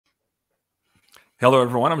Hello,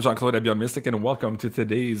 everyone. I'm Jean-Claude at BeyondMystic, and welcome to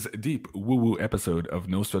today's deep woo-woo episode of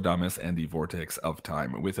Nostradamus and the Vortex of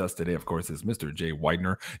Time. With us today, of course, is Mr. Jay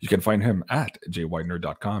WEIDNER. You can find him at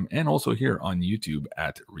jwidener.com and also here on YouTube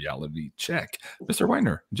at Reality Check. Mr.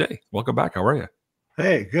 WEIDNER, Jay, welcome back. How are you?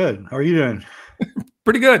 Hey, good. How are you doing?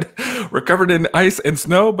 Pretty good. We're covered in ice and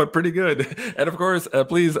snow, but pretty good. And of course,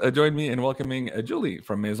 please join me in welcoming Julie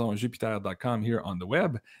from MaisonJupiter.com here on the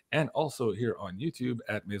web and also here on YouTube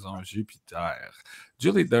at Maison Jupiter.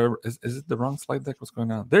 Julie, is it the wrong slide deck? What's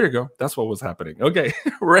going on? There you go. That's what was happening. Okay.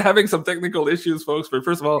 We're having some technical issues, folks. But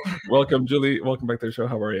first of all, welcome, Julie. Welcome back to the show.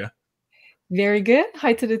 How are you? Very good.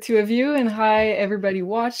 Hi to the two of you, and hi everybody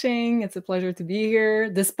watching. It's a pleasure to be here,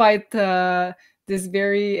 despite this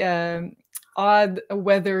very odd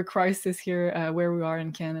weather crisis here where we are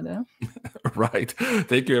in Canada. Right.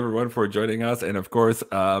 Thank you, everyone, for joining us. And of course,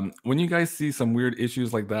 when you guys see some weird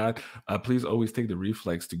issues like that, please always take the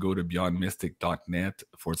reflex to go to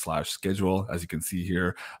beyondmystic.net/schedule. As you can see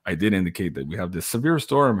here, I did indicate that we have this severe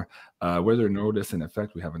storm, weather notice in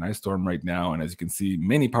effect. We have an ice storm right now. And as you can see,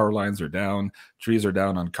 many power lines are down, trees are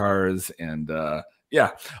down on cars, and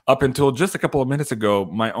yeah, up until just a couple of minutes ago,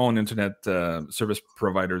 my own internet service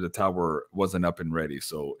provider, the tower, wasn't up and ready.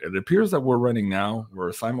 So it appears that we're running now.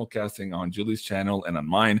 We're simulcasting on Julie's channel and on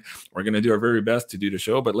mine. We're going to do our very best to do the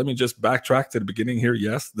show, but let me just backtrack to the beginning here.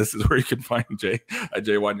 Yes, this is where you can find Jay at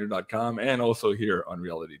jwidener.com and also here on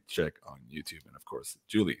Reality Check on YouTube. And of course,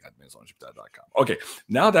 Julie at MaisonJupiter.com. Okay,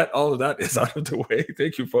 now that all of that is out of the way,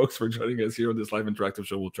 thank you, folks, for joining us here on this live interactive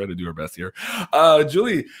show. We'll try to do our best here.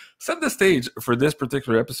 Julie, set the stage for this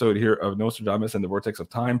particular episode here of Nostradamus and the Vortex of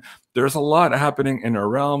Time. There's a lot happening in our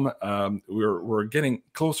realm. We're getting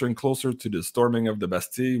closer and closer to the storming of the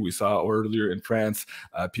Bastille. We saw earlier in France,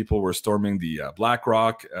 people were storming the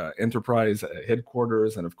BlackRock Enterprise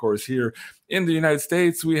headquarters. And of course, here in the United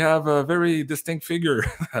States, we have a very distinct figure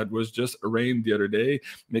that was just arraigned the other day,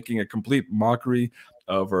 making a complete mockery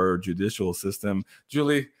of our judicial system.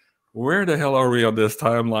 Julie, where the hell are we on this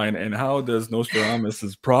timeline, and how does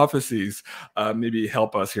Nostradamus' prophecies maybe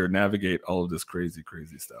help us here navigate all of this crazy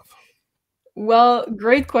stuff? Well,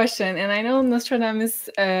 great question. And I know Nostradamus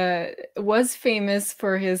was famous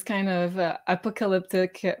for his kind of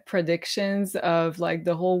apocalyptic predictions of like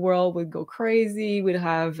the whole world would go crazy, we'd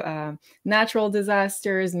have natural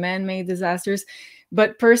disasters, man-made disasters.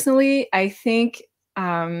 But personally, I think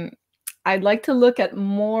I'd like to look at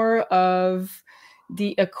more of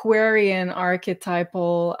the Aquarian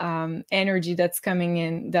archetypal energy that's coming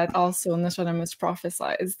in that also Nostradamus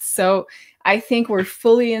prophesized. So I think we're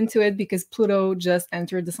fully into it because Pluto just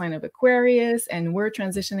entered the sign of Aquarius and we're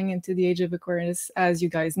transitioning into the age of Aquarius, as you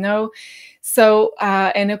guys know. So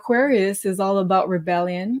and Aquarius is all about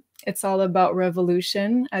rebellion. It's all about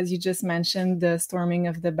revolution, as you just mentioned, the storming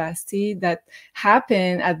of the Bastille that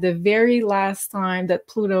happened at the very last time that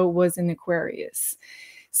Pluto was in Aquarius.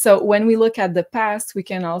 So when we look at the past, we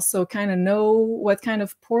can also kind of know what kind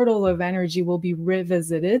of portal of energy will be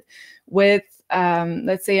revisited with,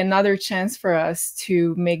 let's say, another chance for us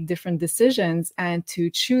to make different decisions and to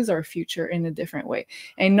choose our future in a different way.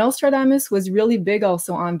 And Nostradamus was really big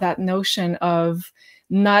also on that notion of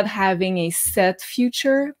not having a set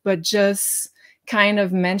future, but just kind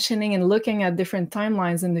of mentioning and looking at different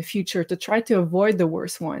timelines in the future to try to avoid the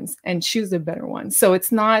worst ones and choose the better ones. So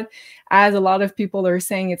it's not, as a lot of people are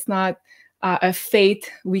saying, it's not a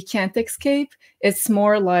fate we can't escape. It's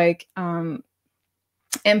more like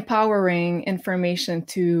empowering information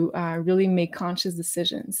to really make conscious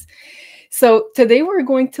decisions. So today we're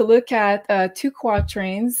going to look at two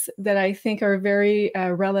quatrains that I think are very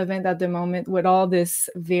relevant at the moment with all this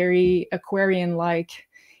very Aquarian-like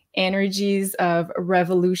energies of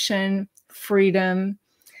revolution, freedom,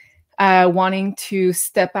 wanting to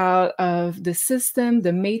step out of the system,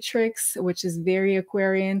 the matrix, which is very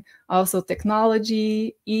Aquarian, also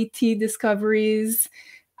technology, ET discoveries.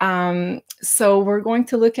 So we're going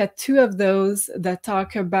to look at two of those that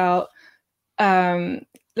talk about,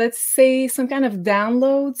 let's say, some kind of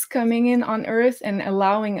downloads coming in on Earth and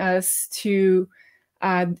allowing us to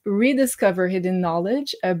rediscover hidden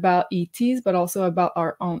knowledge about ETs, but also about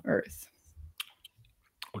our own Earth.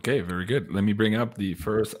 Okay, very good. Let me bring up the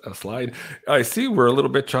first slide. I see we're a little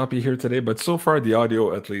bit choppy here today, but so far the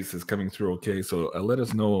audio at least is coming through okay. So let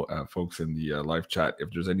us know, folks, in the live chat if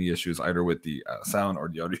there's any issues either with the sound or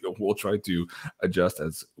the audio. We'll try to adjust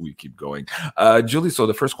as we keep going. Julie, so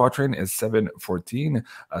the first quatrain is 714.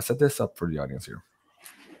 Set this up for the audience here.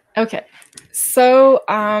 Okay, so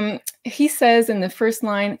he says in the first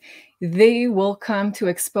line, they will come to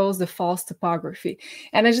expose the false topography.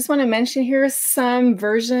 And I just want to mention here some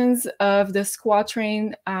versions of this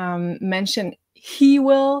quatrain mention he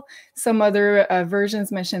will. Some other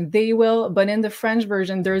versions mention they will, but in the French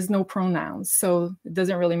version, there is no pronouns. So it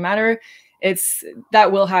doesn't really matter. It's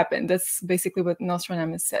that will happen. That's basically what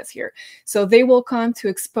Nostradamus says here. So they will come to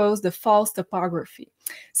expose the false topography.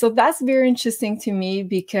 So that's very interesting to me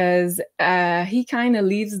because he kind of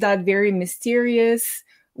leaves that very mysterious.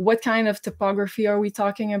 What kind of topography are we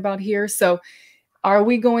talking about here? So are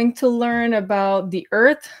we going to learn about the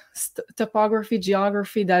Earth topography,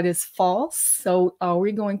 geography that is false? So are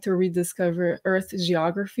we going to rediscover Earth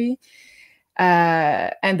geography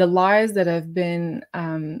and the lies that have been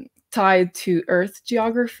tied to Earth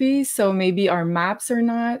geography? So maybe our maps are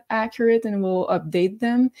not accurate and we'll update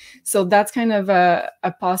them. So that's kind of a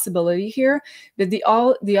possibility here. But the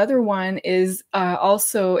other one is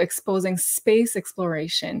also exposing space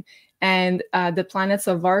exploration and the planets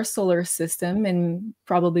of our solar system and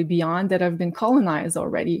probably beyond that have been colonized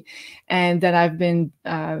already and that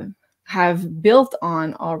have built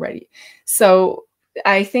on already. So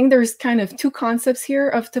I think there's kind of two concepts here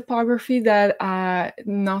of topography that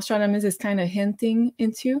Nostradamus is kind of hinting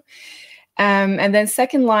into. And then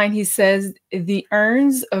second line, he says, the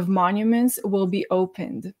urns of monuments will be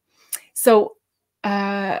opened. So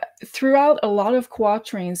throughout a lot of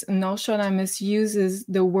quatrains, Nostradamus uses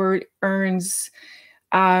the word urns.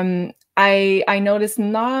 I noticed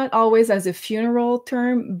not always as a funeral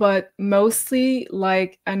term, but mostly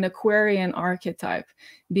like an Aquarian archetype,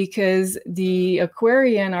 because the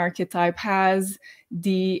Aquarian archetype has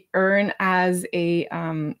the urn as a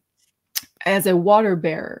water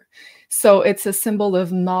bearer. So it's a symbol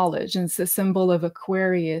of knowledge and it's a symbol of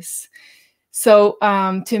Aquarius. So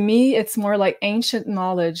to me, it's more like ancient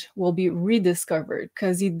knowledge will be rediscovered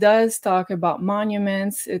because he does talk about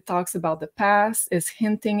monuments. It talks about the past, is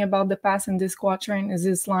hinting about the past in this quatrain, is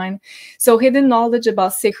this line. So hidden knowledge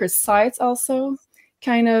about sacred sites also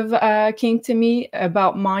kind of came to me,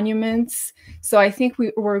 about monuments. So I think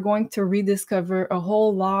we're going to rediscover a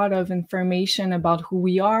whole lot of information about who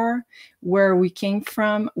we are, where we came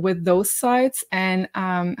from with those sites, and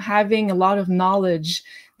having a lot of knowledge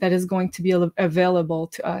that is going to be available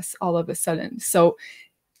to us all of a sudden. So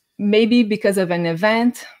maybe because of an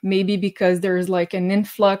event, maybe because there's like an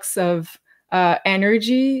influx of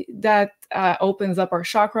energy that opens up our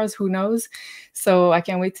chakras, who knows? So I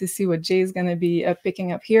can't wait to see what Jay's going to be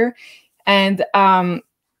picking up here. And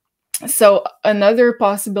so another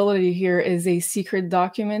possibility here is a secret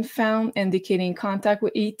document found indicating contact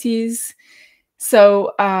with ETs.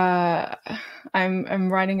 So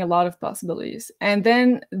I'm writing a lot of possibilities. And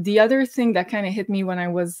then the other thing that kind of hit me when I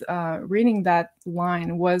was reading that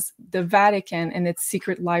line was the Vatican and its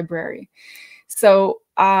secret library. So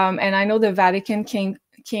and I know the Vatican came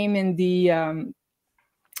in the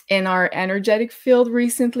in our energetic field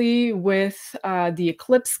recently with the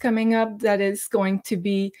eclipse coming up that is going to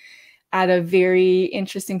be at a very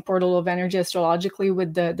interesting portal of energy astrologically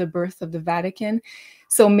with the birth of the Vatican.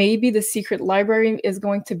 So maybe the secret library is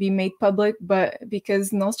going to be made public, but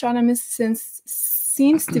because Nostradamus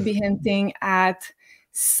seems to be hinting at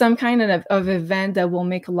some kind of event that will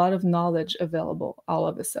make a lot of knowledge available all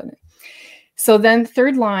of a sudden. So then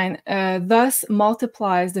third line, thus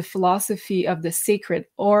multiplies the philosophy of the sacred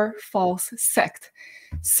or false sect.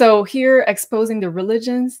 So here exposing the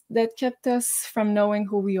religions that kept us from knowing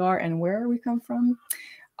who we are and where we come from.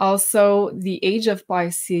 Also the age of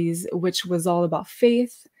Pisces, which was all about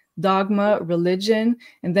faith, dogma, religion.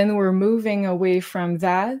 And then we're moving away from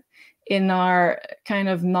that in our kind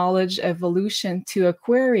of knowledge evolution to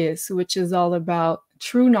Aquarius, which is all about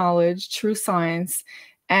true knowledge, true science,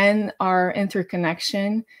 and our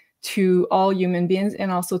interconnection to all human beings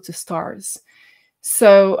and also to stars.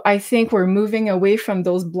 So I think we're moving away from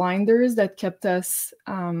those blinders that kept us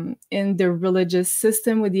in the religious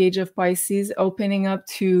system with the age of Pisces, opening up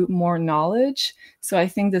to more knowledge. So I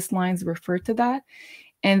think this lines refer to that.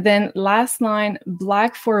 And then last line,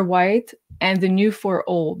 black for white and the new for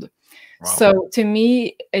old. Wow. So to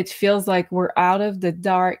me, it feels like we're out of the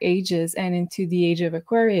dark ages and into the age of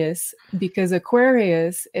Aquarius, because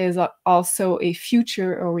Aquarius is also a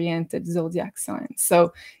future-oriented zodiac sign.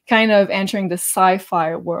 So kind of entering the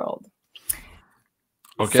sci-fi world.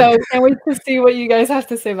 Okay. So can't wait to see what you guys have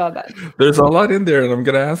to say about that. There's a lot in there, and I'm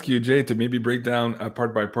going to ask you, Jay, to maybe break down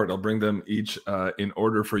part by part. I'll bring them each in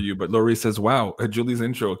order for you. But Laurie says, wow, Julie's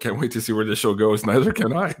intro. Can't wait to see where this show goes. Neither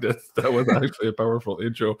can I. That was actually a powerful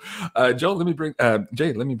intro.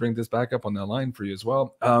 Jay, let me bring this back up on the line for you as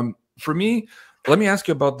well. For me, let me ask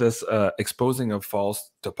you about this exposing of false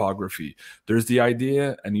topography. There's the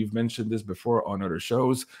idea, and you've mentioned this before on other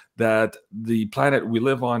shows, that the planet we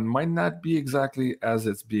live on might not be exactly as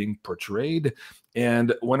it's being portrayed.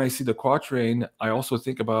 And when I see the quatrain, I also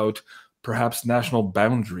think about perhaps national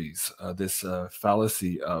boundaries, this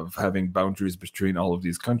fallacy of having boundaries between all of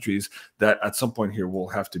these countries that at some point here will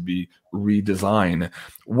have to be redesigned.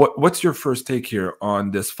 What's your first take here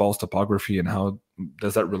on this false topography, and how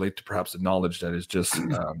does that relate to perhaps the knowledge that is just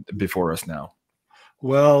before us now?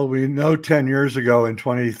 Well, we know 10 years ago in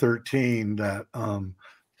 2013 that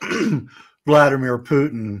Vladimir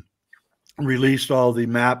Putin released all the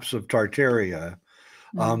maps of Tartaria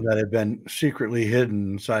that had been secretly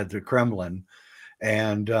hidden inside the Kremlin.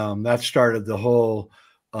 And that started the whole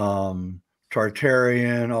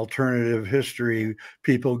Tartarian alternative history,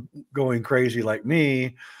 people going crazy like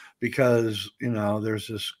me, because, you know, there's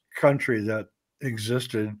this country that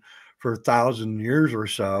existed for 1,000 years or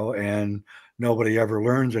so, and nobody ever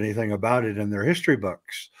learns anything about it in their history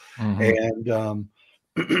books. And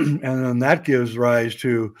and then that gives rise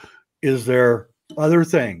to, is there other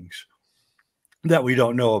things that we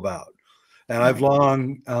don't know about? And I've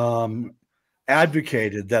long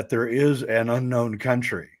advocated that there is an unknown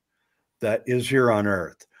country that is here on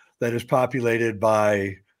Earth, that is populated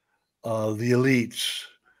by the elites,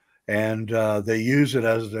 and they use it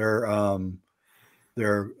as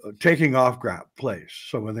their taking off place.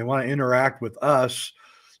 So when they want to interact with us,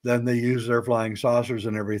 then they use their flying saucers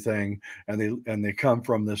and everything, and they come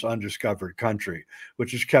from this undiscovered country,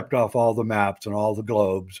 which is kept off all the maps and all the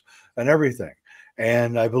globes and everything.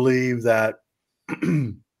 And I believe that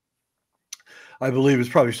I believe it's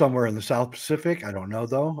probably somewhere in the South Pacific. I don't know,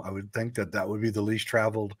 though. I would think that that would be the least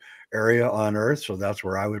traveled area on Earth. So that's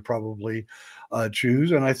where I would probably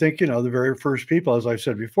choose. And I think, you know, the very first people, as I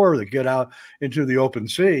said before, that get out into the open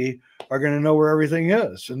sea are going to know where everything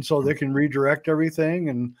is. And so they can redirect everything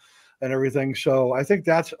and everything. So I think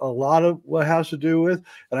that's a lot of what has to do with.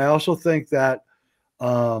 And I also think that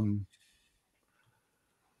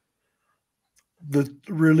the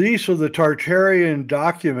release of the Tartarian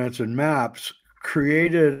documents and maps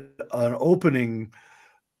created an opening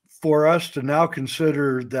for us to now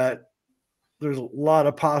consider that there's a lot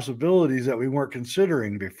of possibilities that we weren't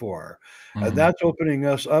considering before. And that's opening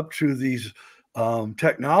us up to these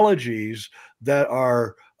technologies that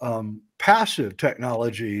are passive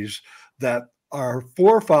technologies that our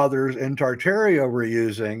forefathers in Tartaria were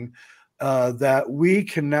using, that we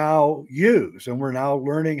can now use. And we're now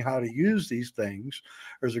learning how to use these things.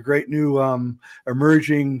 There's a great new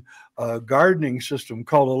emerging gardening system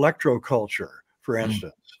called electroculture, for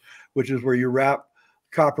instance, which is where you wrap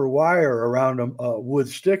copper wire around a wood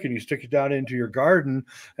stick and you stick it down into your garden,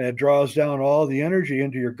 and it draws down all the energy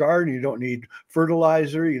into your garden. You don't need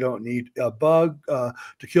fertilizer. You don't need a bug to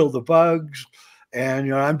kill the bugs. And,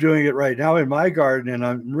 you know, I'm doing it right now in my garden, and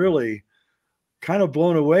I'm really kind of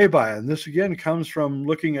blown away by it. And this again comes from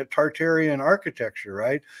looking at Tartarian architecture,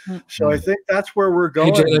 right? So I think that's where we're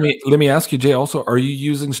going. Hey, Jay, let me ask you, Jay, also, are you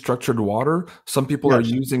using structured water? Some people are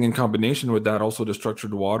using, in combination with that, also the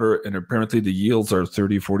structured water, and apparently the yields are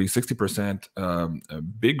 30, 40,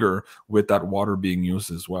 60% bigger with that water being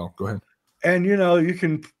used as well. Go ahead. And, you know, you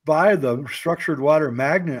can buy the structured water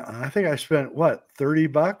magnet. I think I spent, what,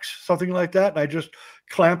 $30, something like that. And I just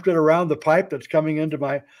clamped it around the pipe that's coming into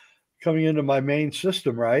my main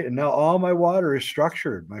system, right? And now all my water is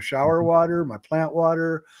structured, my shower water, my plant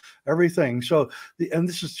water, everything. So, and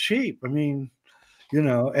this is cheap. I mean, you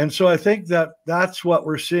know, and so I think that that's what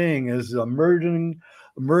we're seeing is the emerging,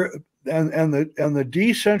 and the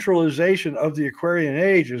decentralization of the Aquarian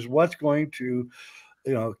age is what's going to,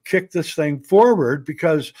 you know, kick this thing forward,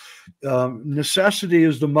 because necessity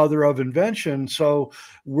is the mother of invention. So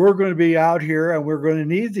we're going to be out here and we're going to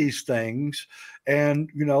need these things. And,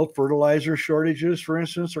 you know, fertilizer shortages, for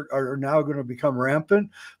instance, are now going to become rampant.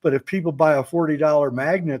 But if people buy a $40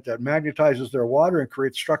 magnet that magnetizes their water and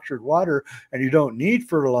creates structured water, and you don't need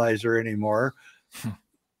fertilizer anymore,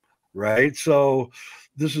 right? So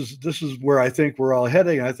this is where I think we're all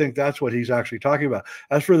heading. I think that's what he's actually talking about.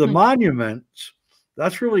 As for the monuments,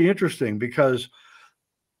 that's really interesting, because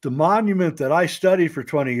the monument that I studied for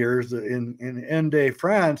 20 years in Ende,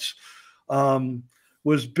 France,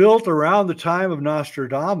 was built around the time of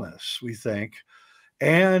Nostradamus, we think.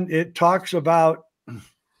 And it talks about, you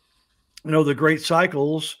know, the great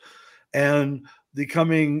cycles and the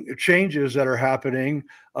coming changes that are happening.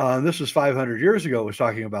 This is 500 years ago, was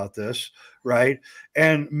talking about this, right?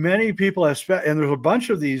 And many people have spent, and there's a bunch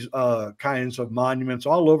of these kinds of monuments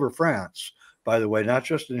all over France, by the way, not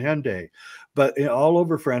just in Hendaye, but all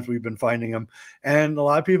over France, we've been finding them. And a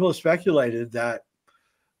lot of people have speculated that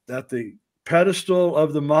the pedestal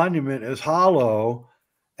of the monument is hollow,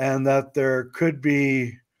 and that there could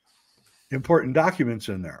be important documents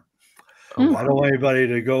in there. I don't want anybody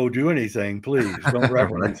to go do anything. Please don't wreck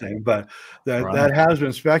Right. anything. But that Right. has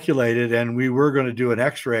been speculated, and we were going to do an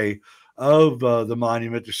X-ray of the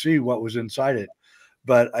monument to see what was inside it.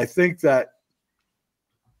 But I think that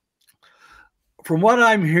from what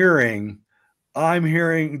I'm hearing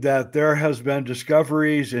that there has been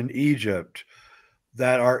discoveries in Egypt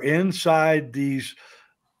that are inside these.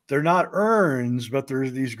 They're not urns, but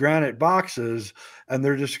there's these granite boxes, and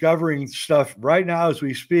they're discovering stuff right now as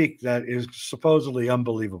we speak that is supposedly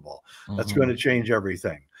unbelievable. That's going to change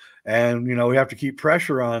everything. And, you know, we have to keep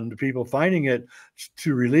pressure on the people finding it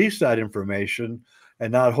to release that information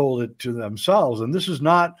and not hold it to themselves. And this is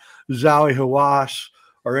not Zawi Hawass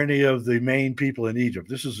or any of the main people in Egypt.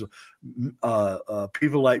 This is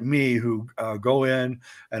people like me who go in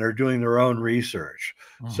and are doing their own research.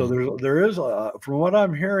 So there is, from what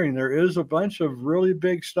I'm hearing, there is a bunch of really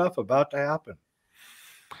big stuff about to happen.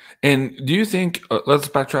 And do you think, let's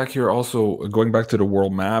backtrack here also, going back to the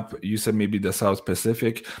world map, you said maybe the South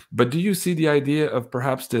Pacific, but do you see the idea of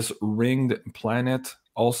perhaps this ringed planet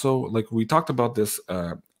also? Like we talked about this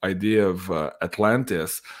idea of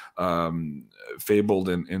Atlantis, fabled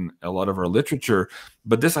in a lot of our literature,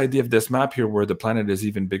 but this idea of this map here where the planet is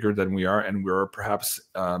even bigger than we are, and we're perhaps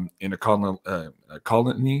in a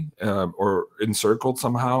colony or encircled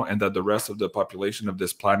somehow, and that the rest of the population of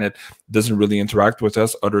this planet doesn't really interact with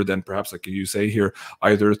us other than perhaps, like you say here,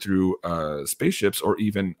 either through spaceships or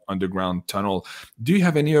even underground tunnel. Do you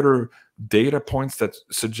have any other data points that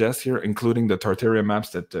suggest here, including the Tartaria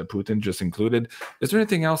maps that Putin just included? Is there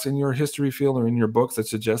anything else in your history field or in your books that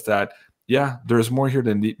suggests that, yeah, there's more here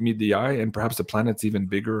than meet the eye, and perhaps the planet's even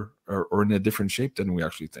bigger or in a different shape than we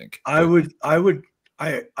actually think? I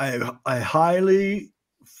highly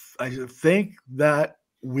think that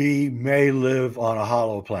we may live on a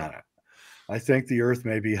hollow planet. I think the Earth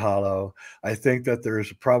may be hollow. I think that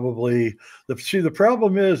there's probably the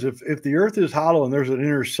problem is if the Earth is hollow and there's an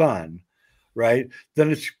inner sun, right,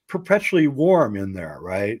 then it's perpetually warm in there,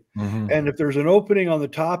 right? And if there's an opening on the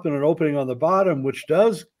top and an opening on the bottom, which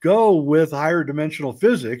does go with higher dimensional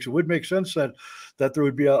physics, it would make sense that there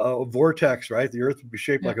would be a vortex, right? The Earth would be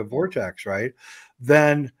shaped like a vortex, right?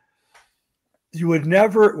 Then you would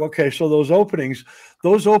never, okay, so those openings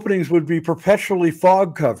would be perpetually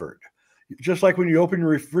fog covered. Just like when you open your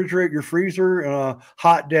refrigerator, your freezer on a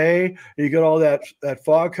hot day, and you get all that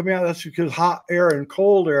fog coming out. That's because hot air and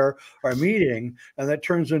cold air are meeting, and that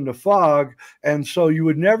turns into fog. And so you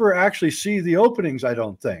would never actually see the openings, I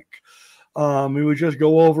don't think. We would just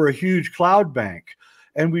go over a huge cloud bank.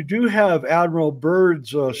 And we do have Admiral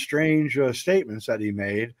Byrd's strange statements that he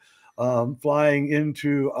made flying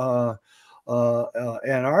into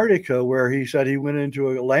Antarctica, where he said he went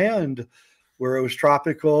into a land where it was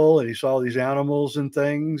tropical, and he saw these animals and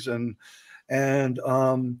things, and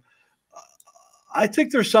I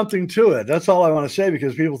think there's something to it. That's all I want to say,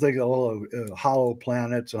 because people think, oh, hollow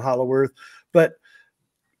planets and hollow Earth. But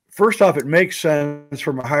first off, it makes sense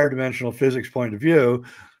from a higher dimensional physics point of view.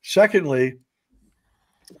 Secondly,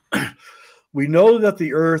 we know that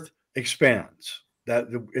the Earth expands. That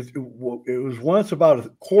it was once about a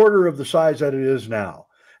quarter of the size that it is now,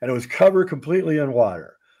 and it was covered completely in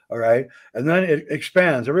water. All right. And then it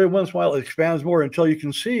expands. Every once in a while, it expands more until you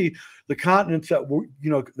can see the continents that,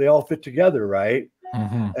 they all fit together. Right.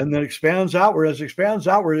 And then expands outward. As it expands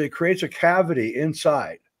outward, it creates a cavity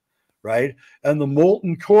inside. Right. And the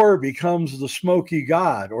molten core becomes the smoky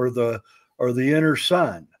god or the inner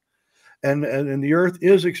sun. And the Earth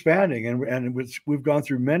is expanding. And we've gone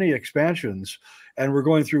through many expansions, and we're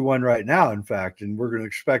going through one right now, in fact, and we're going to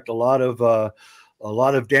expect a lot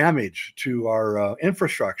of damage to our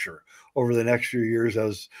infrastructure over the next few years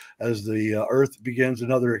as the Earth begins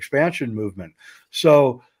another expansion movement.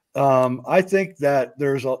 So I think that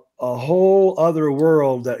there's a whole other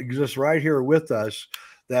world that exists right here with us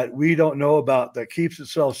that we don't know about, that keeps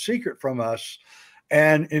itself secret from us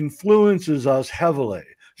and influences us heavily,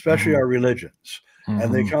 especially our religions.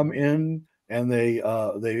 And they come in and they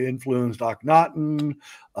influenced Akhenaten,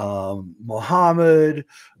 Muhammad,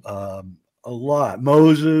 a lot,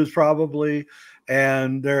 Moses probably,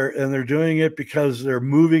 and they're doing it because they're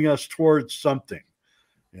moving us towards something,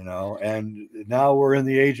 and now we're in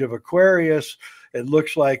the age of Aquarius. It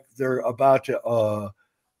looks like they're about to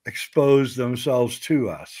expose themselves to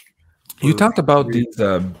us. You talked about these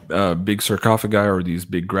big sarcophagi, or these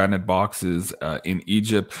big granite boxes in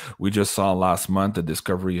Egypt. We just saw last month the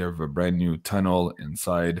discovery of a brand new tunnel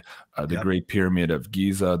inside the Great Pyramid of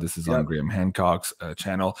Giza. This is on Graham Hancock's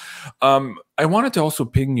channel. I wanted to also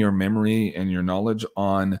ping your memory and your knowledge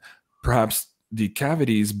on perhaps the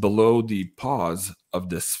cavities below the paws of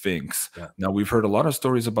the Sphinx. Yeah. Now, we've heard a lot of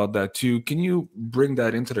stories about that too. Can you bring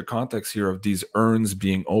that into the context here of these urns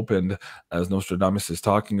being opened, as Nostradamus is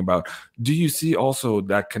talking about? Do you see also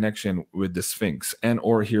that connection with the Sphinx and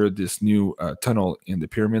or here this new tunnel in the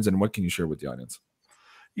pyramids? And what can you share with the audience?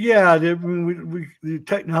 Yeah, the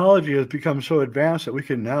technology has become so advanced that we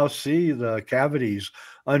can now see the cavities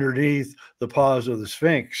underneath the paws of the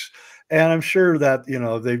Sphinx. And I'm sure that, you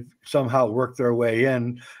know, they've somehow worked their way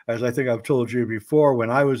in. As I think I've told you before, when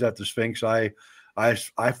I was at the Sphinx, I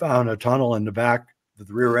found a tunnel in the back, the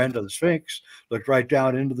rear end of the Sphinx, looked right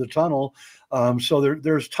down into the tunnel. So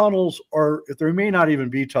there's tunnels, or if there may not even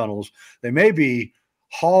be tunnels, they may be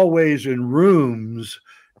hallways and rooms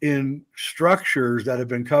in structures that have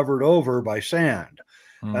been covered over by sand.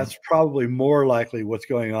 That's probably more likely what's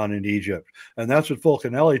going on in Egypt. And that's what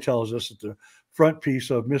Fulcanelli tells us at the front piece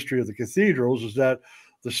of Mystery of the Cathedrals, is that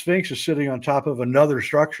the Sphinx is sitting on top of another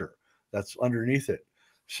structure that's underneath it.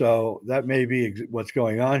 So that may be what's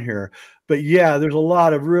going on here. But yeah, there's a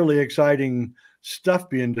lot of really exciting stuff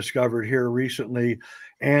being discovered here recently.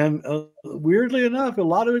 And weirdly enough, a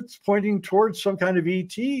lot of it's pointing towards some kind of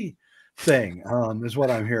ET thing, is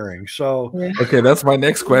what I'm hearing. So okay, that's my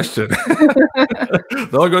next question.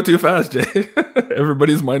 Don't go too fast, Jay.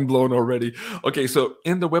 Everybody's mind blown already. Okay, so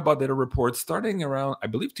in the Web Data report, starting around, I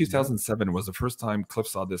believe 2007 was the first time Cliff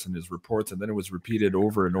saw this in his reports, and then it was repeated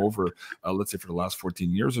over and over, let's say for the last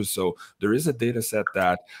 14 years or so. There is a data set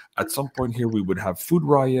that at some point here we would have food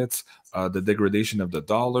riots, the degradation of the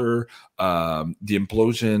dollar, the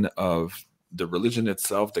implosion of the religion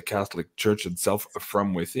itself, the Catholic Church itself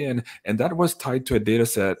from within. And that was tied to a data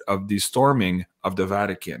set of the storming of the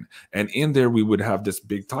Vatican. And in there, we would have this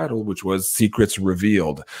big title, which was Secrets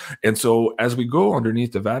Revealed. And so as we go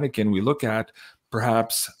underneath the Vatican, we look at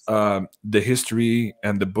perhaps the history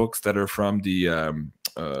and the books that are from the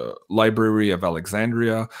Library of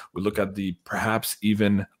Alexandria. We look at the perhaps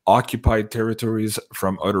even occupied territories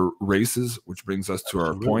from other races, which brings us to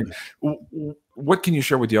our point. What can you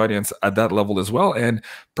share with the audience at that level as well? And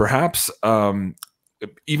perhaps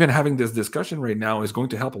even having this discussion right now is going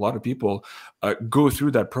to help a lot of people go through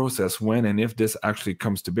that process when and if this actually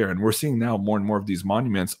comes to bear. And we're seeing now more and more of these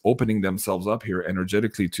monuments opening themselves up here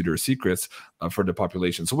energetically to their secrets for the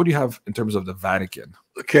population. So what do you have in terms of the Vatican?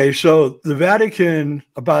 Okay, so the Vatican,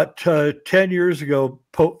 about 10 years ago,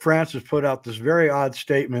 Pope Francis put out this very odd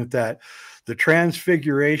statement that the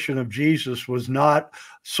transfiguration of Jesus was not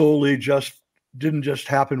solely didn't just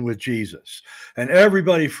happen with Jesus. And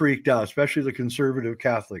everybody freaked out, especially the conservative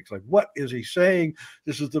Catholics. Like, what is he saying?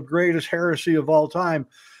 This is the greatest heresy of all time.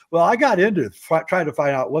 Well, I got into it, trying to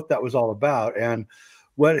find out what that was all about. And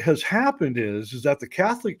what has happened is that the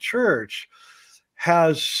Catholic Church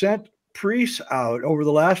has sent priests out over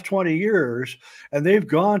the last 20 years, and they've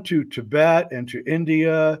gone to Tibet and to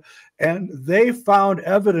India, and they found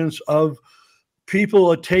evidence of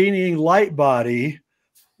people attaining light body,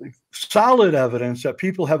 solid evidence that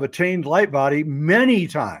people have attained light body many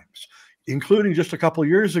times, including just a couple of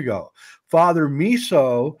years ago. Father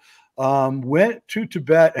Miso went to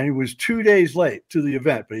Tibet, and he was 2 days late to the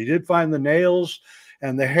event, but he did find the nails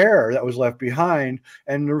and the hair that was left behind,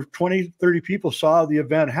 and there were 20, 30 people saw the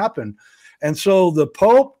event happen. And so the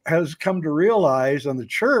Pope has come to realize, and the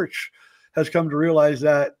Church has come to realize,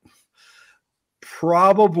 that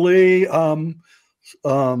probably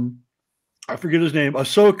I forget his name,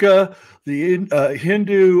 Asoka, the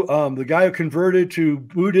Hindu, the guy who converted to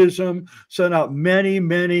Buddhism, sent out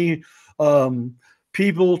many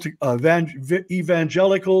people, to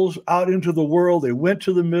evangelicals out into the world. They went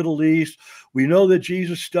to the Middle East. We know that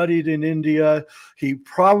Jesus studied in India. He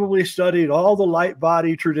probably studied all the light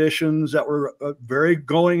body traditions that were very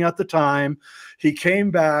going at the time. He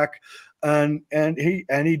came back and he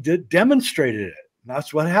demonstrated it. And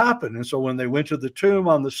that's what happened. And so when they went to the tomb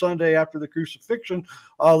on the Sunday after the crucifixion,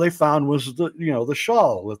 all they found was the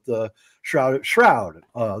shawl with the shroud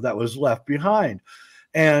that was left behind.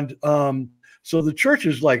 And so the church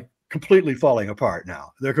is like completely falling apart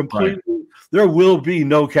now. They're completely, right. There will be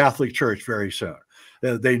no Catholic Church very soon.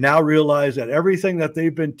 They now realize that everything that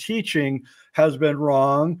they've been teaching has been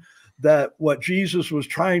wrong, that what Jesus was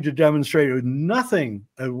trying to demonstrate was nothing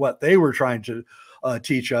of what they were trying to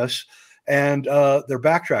teach us. And they're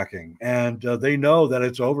backtracking, and they know that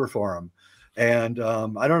it's over for them. And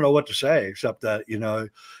I don't know what to say, except that,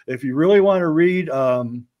 if you really want to read,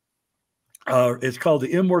 it's called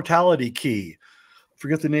The Immortality Key. I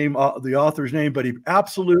forget the name, the author's name, but he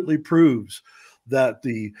absolutely proves that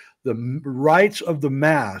the rites of the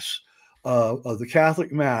Mass, of the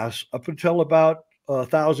Catholic Mass, up until about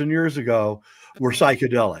 1,000 years ago were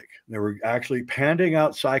psychedelic. They were actually handing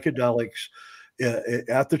out psychedelics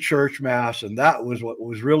at the church mass, and that was what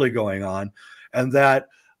was really going on. And that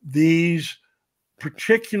these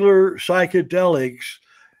particular psychedelics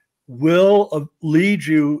will lead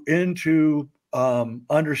you into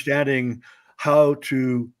understanding how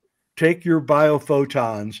to take your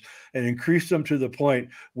biophotons and increase them to the point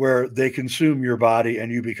where they consume your body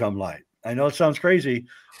and you become light. I know it sounds crazy,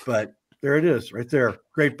 but there it is right there.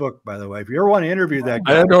 Great book, by the way. If you ever want to interview that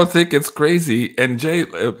guy. I don't think it's crazy. And Jay,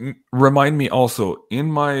 remind me also,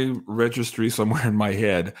 in my registry somewhere in my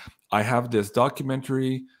head, I have this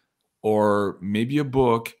documentary or maybe a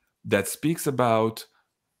book that speaks about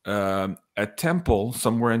a temple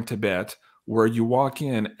somewhere in Tibet where you walk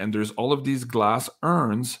in and there's all of these glass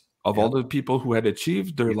urns of all the people who had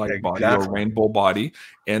achieved their light body or rainbow body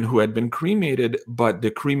and who had been cremated, but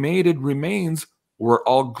the cremated remains were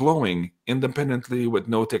all glowing independently with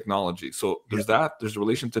no technology. So there's that. There's a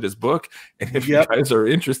relation to this book. And if you guys are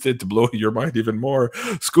interested to blow your mind even more,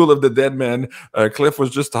 School of the Dead Men, Cliff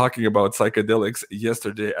was just talking about psychedelics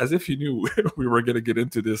yesterday, as if he knew we were going to get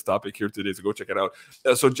into this topic here today. So go check it out.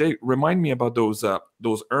 So Jay, remind me about those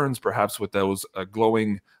urns, perhaps with those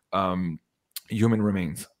glowing human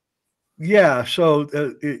remains. Yeah. So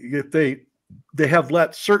if they have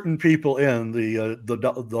let certain people in,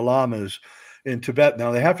 the lamas in Tibet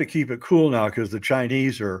now. They have to keep it cool now because the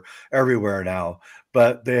Chinese are everywhere now.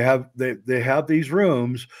 But they have these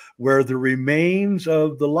rooms where the remains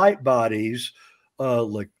of the light bodies,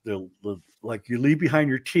 like you leave behind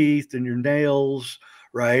your teeth and your nails,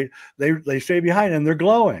 right? They stay behind and they're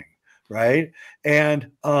glowing, right?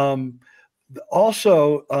 And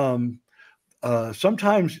also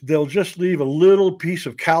sometimes they'll just leave a little piece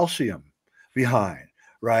of calcium behind,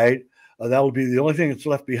 right? That will be the only thing that's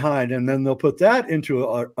left behind. And then they'll put that into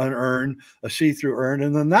an urn, a see-through urn,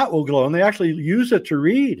 and then that will glow. And they actually use it to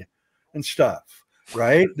read and stuff,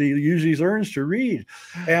 right? They use these urns to read.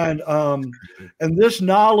 And this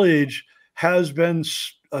knowledge has been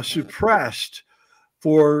suppressed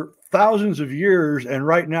for thousands of years. And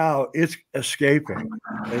right now it's escaping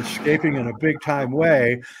in a big time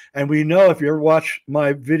way. And we know, if you ever watch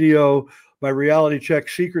my video, my reality check,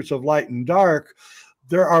 Secrets of Light and Dark,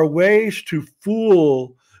 there are ways to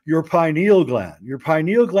fool your pineal gland. Your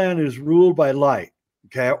pineal gland is ruled by light,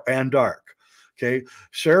 okay, and dark. Okay,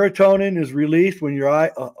 serotonin is released when your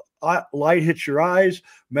light hits your eyes.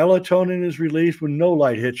 Melatonin is released when no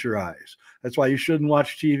light hits your eyes. That's why you shouldn't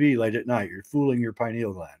watch TV late at night. You're fooling your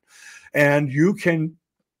pineal gland. And you can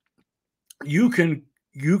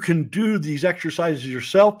do these exercises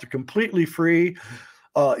yourself. They're completely free.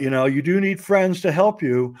 You do need friends to help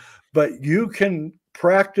you, but you can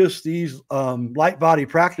practice these light body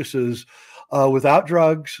practices without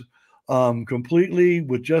drugs, completely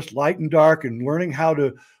with just light and dark, and learning how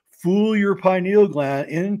to fool your pineal gland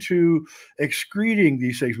into excreting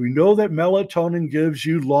these things. We know that melatonin gives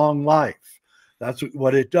you long life. That's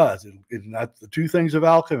what it does. That's the two things of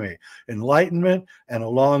alchemy: enlightenment and a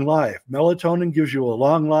long life. Melatonin gives you a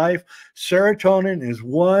long life. Serotonin is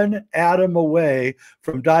one atom away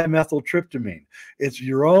from dimethyltryptamine. It's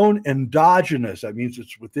your own endogenous, that means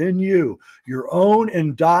it's within you, your own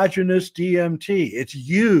endogenous DMT. It's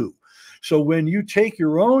you. So when you take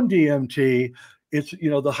your own DMT, it's,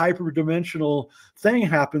 the hyperdimensional thing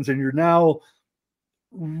happens, and you're now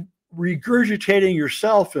regurgitating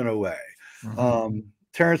yourself in a way. Mm-hmm.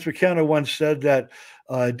 Terrence McKenna once said that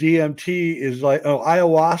DMT is like,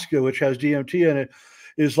 ayahuasca, which has DMT in it,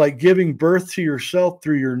 is like giving birth to yourself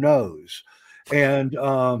through your nose. And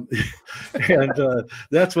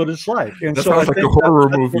that's what it's like. And that sounds like a horror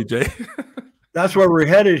movie, Jay. That's where we're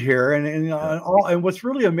headed here. And what's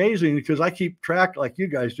really amazing, because I keep track, like you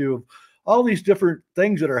guys do, of all these different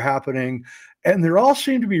things that are happening, and they all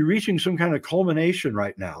seem to be reaching some kind of culmination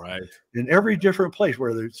right now, right? In every different place,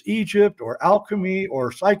 whether it's Egypt or alchemy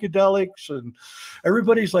or psychedelics, and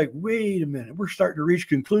everybody's like, wait a minute, we're starting to reach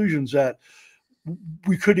conclusions that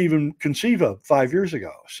we couldn't even conceive of 5 years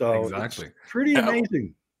ago. So exactly, it's pretty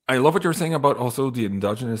amazing. I love what you're saying about also the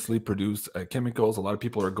endogenously produced chemicals. A lot of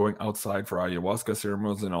people are going outside for ayahuasca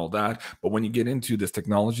ceremonies and all that. But when you get into this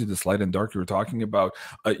technology, this light and dark you were talking about,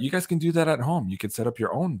 you guys can do that at home. You can set up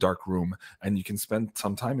your own dark room, and you can spend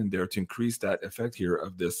some time in there to increase that effect here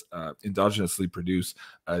of this endogenously produced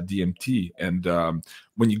DMT. And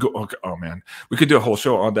when you go, oh man, we could do a whole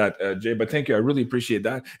show on that, Jay, but thank you. I really appreciate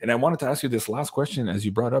that. And I wanted to ask you this last question as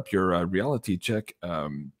you brought up your reality check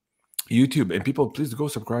YouTube, and people, please go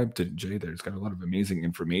subscribe to Jay there. He's got a lot of amazing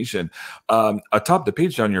information. Atop the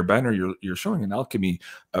page on your banner, you're showing an alchemy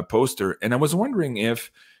poster, and I was wondering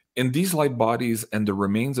if in these light bodies and the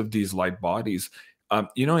remains of these light bodies,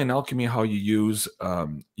 you know, in alchemy, how you use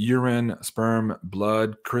urine, sperm,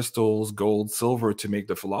 blood, crystals, gold, silver to make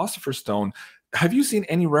the philosopher's stone. Have you seen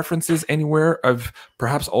any references anywhere of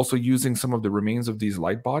perhaps also using some of the remains of these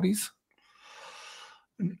light bodies?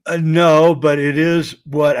 No, but it is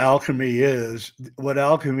what alchemy is. What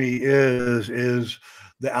alchemy is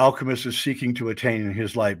the alchemist is seeking to attain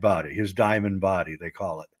his light body, his diamond body, they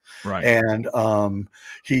call it. Right. And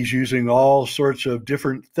he's using all sorts of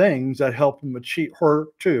different things that help him achieve, her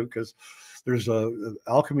too, because there's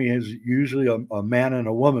alchemy is usually a man and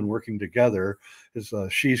a woman working together.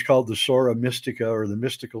 She's called the Sora Mystica, or the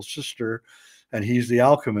mystical sister, and he's the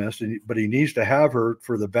alchemist, but he needs to have her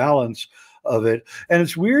for the balance of it. And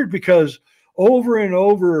it's weird because over and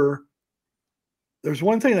over, there's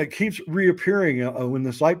one thing that keeps reappearing when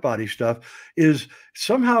this light body stuff is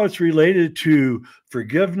somehow it's related to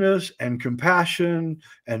forgiveness and compassion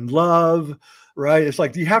and love, right? It's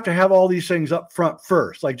like you have to have all these things up front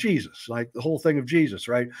first, like Jesus, like the whole thing of Jesus,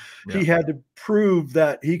 right? Yeah. He had to prove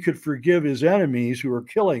that he could forgive his enemies who were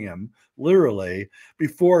killing him, literally,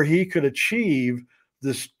 before he could achieve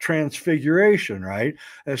this transfiguration, right?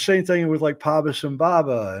 And the same thing with like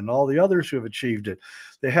Pabasambhava and all the others who have achieved it.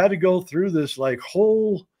 They had to go through this like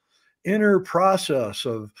whole inner process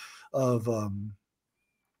of I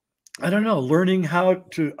don't know, learning how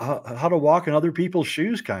to walk in other people's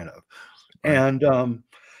shoes, kind of. And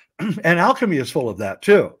and alchemy is full of that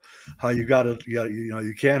too. How you know,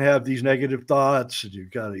 you can't have these negative thoughts, and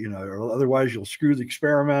you've got to, you know, or otherwise you'll screw the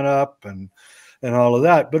experiment up and all of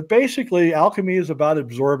that. But basically, alchemy is about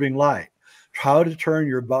absorbing light, how to turn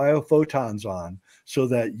your biophotons on so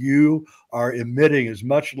that you are emitting as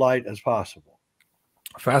much light as possible.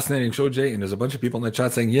 Fascinating show, Jay. And there's a bunch of people in the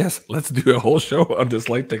chat saying, yes, let's do a whole show on this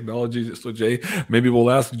light technology. So, Jay, maybe we'll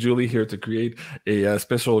ask Julie here to create a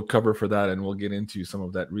special cover for that, and we'll get into some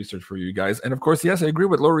of that research for you guys. And of course, yes, I agree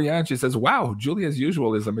with Lorianne. She says, wow, Julie, as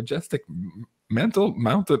usual, is a majestic mental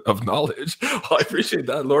mountain of knowledge. Well, I appreciate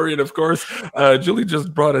that, Lori. And of course, Julie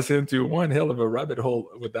just brought us into one hell of a rabbit hole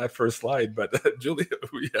with that first slide. But Julie,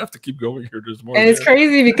 we have to keep going here. There's more. And it's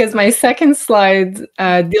crazy because my second slide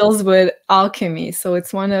deals with alchemy. So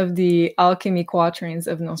it's one of the alchemy quatrains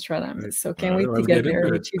of Nostradamus. So can't wait to get there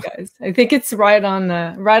with you guys. I think it's right on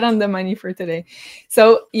the money for today.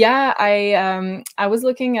 So yeah, I was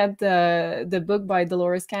looking at the book by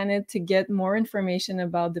Dolores Cannon to get more information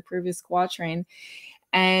about the previous quatrain.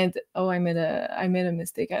 And oh, I made a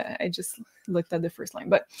mistake. I just looked at the first line,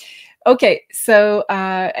 but okay. So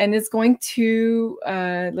and it's going to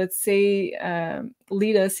let's say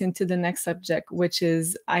lead us into the next subject, which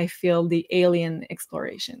is, I feel, the alien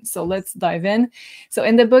exploration. So let's dive in. So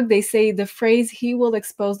in the book, they say the phrase "he will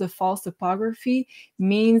expose the false topography"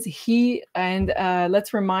 means he, and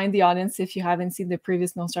let's remind the audience, if you haven't seen the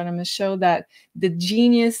previous Nostradamus show, that the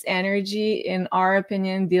genius energy, in our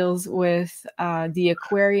opinion, deals with the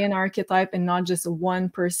Aquarian archetype, and not just one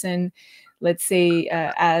person, let's say,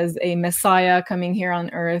 as a messiah coming here on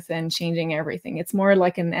earth and changing everything. It's more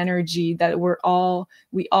like an energy that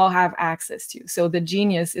we all have access to. So the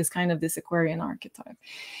genius is kind of this Aquarian archetype.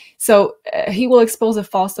 So he will expose a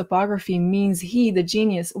false topography means he, the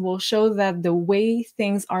genius, will show that the way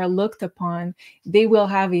things are looked upon, they will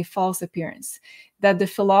have a false appearance, that the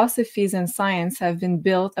philosophies and science have been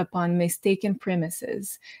built upon mistaken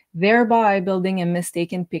premises, thereby building a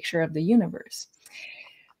mistaken picture of the universe.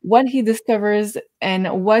 What he discovers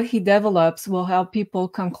and what he develops will help people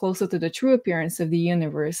come closer to the true appearance of the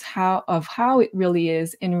universe, how it really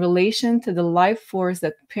is in relation to the life force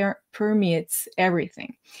that permeates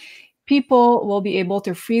everything. People will be able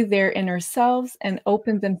to free their inner selves and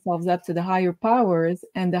open themselves up to the higher powers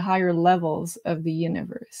and the higher levels of the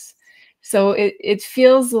universe. So it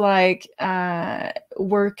feels like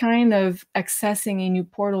we're kind of accessing a new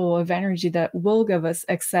portal of energy that will give us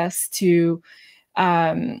access to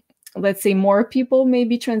let's say more people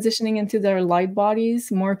maybe transitioning into their light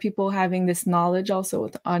bodies, more people having this knowledge also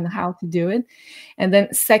on how to do it. And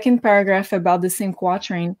then second paragraph about the same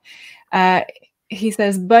quatrain, he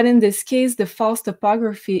says, but in this case, the false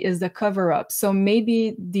topography is the cover-up. So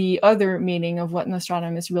maybe the other meaning of what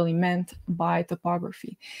Nostradamus really meant by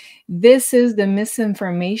topography. This is the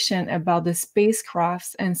misinformation about the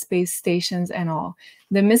spacecrafts and space stations and all.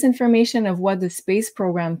 The misinformation of what the space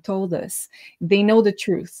program told us. They know the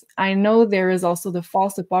truth. I know there is also the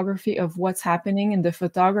false topography of what's happening in the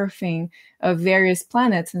photographing of various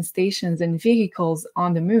planets and stations and vehicles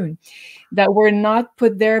on the moon that were not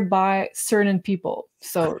put there by certain people.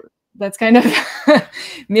 So that's kind of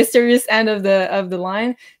mysterious end of the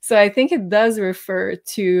line. So I think it does refer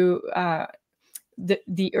to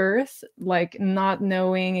the Earth, like not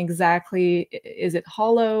knowing exactly, is it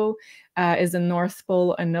hollow? Is the North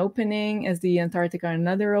Pole an opening? Is the Antarctica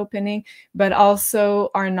another opening? But also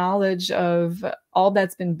our knowledge of all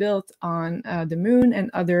that's been built on the moon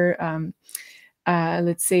and other,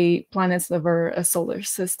 let's say, planets of our solar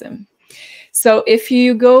system. So if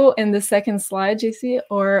you go in the second slide, JC,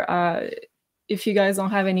 or if you guys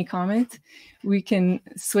don't have any comment, we can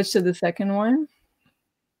switch to the second one.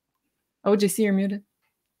 Oh, JC, you're muted.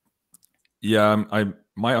 Yeah,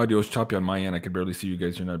 my audio is choppy on my end. I can barely see you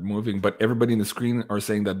guys. You're not moving, but everybody in the screen are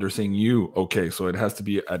saying that they're saying you. Okay, so it has to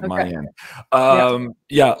be at my end.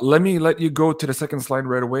 Yeah, let me let you go to the second slide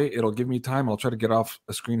right away. It'll give me time. I'll try to get off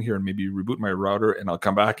a screen here and maybe reboot my router, and I'll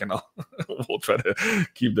come back and we'll try to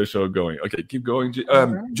keep the show going. Okay, keep going.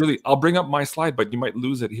 Julie, I'll bring up my slide, but you might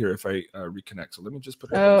lose it here if I reconnect. So let me just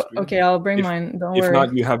put it on the screen. Okay, I'll bring mine. Don't worry. If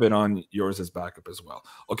not, you have it on yours as backup as well.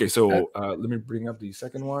 Okay, so let me bring up the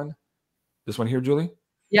second one. This one here, Julie?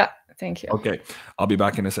 Yeah, thank you. Okay, I'll be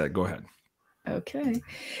back in a sec. Go ahead. Okay,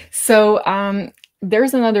 so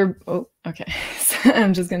there's another, oh, okay. So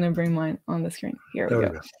I'm just gonna bring mine on the screen. Here we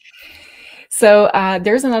go. So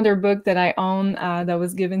there's another book that I own that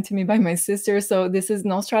was given to me by my sister. So this is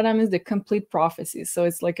Nostradamus, The Complete Prophecies. So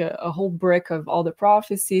it's like a whole brick of all the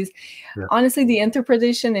prophecies. Yeah. Honestly, the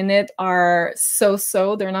interpretation in it are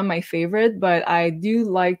so-so. They're not my favorite, but I do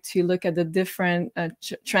like to look at the different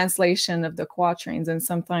translation of the quatrains and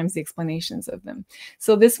sometimes the explanations of them.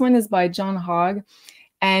 So this one is by John Hogg.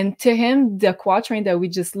 And to him, the quatrain that we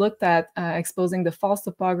just looked at, exposing the false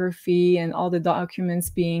topography and all the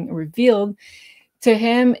documents being revealed, to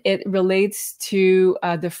him, it relates to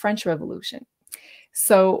the French Revolution.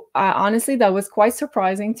 So honestly, that was quite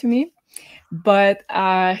surprising to me. But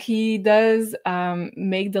he does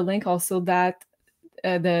make the link also that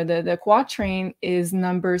the quatrain is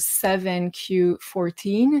number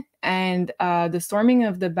 7Q14, and the storming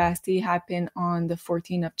of the Bastille happened on the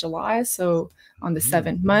 14th of July, so on the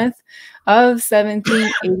 7th month of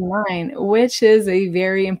 1789, which is a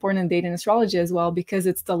very important date in astrology as well, because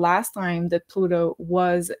it's the last time that Pluto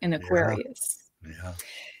was in Aquarius. Yeah.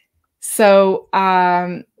 So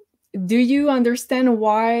do you understand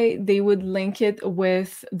why they would link it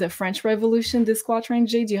with the French Revolution, this quatrain,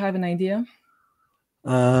 Jay? Do you have an idea?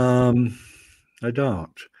 I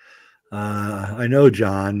don't. I know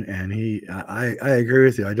John, and I agree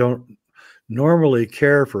with you. I don't normally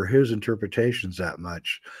care for his interpretations that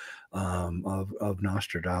much of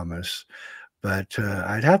Nostradamus, but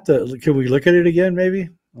I'd have to. Can we look at it again, maybe?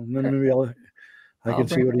 Maybe I can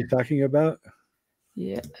see what he's talking about.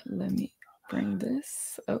 Yeah, let me bring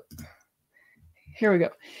this. Oh, here we go.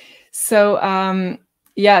 So,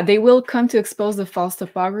 yeah, they will come to expose the false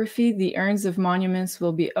topography. The urns of monuments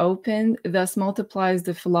will be opened. Thus multiplies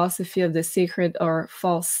the philosophy of the sacred or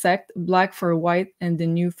false sect, black for white and the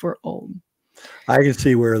new for old. I can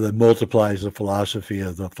see where the multiplies the philosophy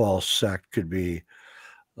of the false sect could be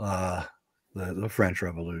the French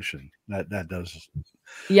Revolution. That does.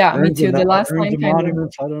 Yeah, me too. The last line.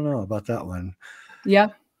 Monuments. I don't know about that one. Yeah.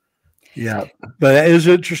 Yeah, but it is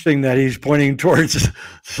interesting that he's pointing towards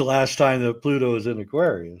the last time that Pluto is in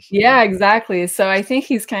Aquarius. Yeah, exactly. So I think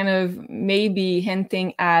he's kind of maybe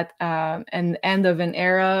hinting at an end of an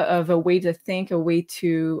era, of a way to think, a way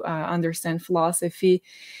to understand philosophy.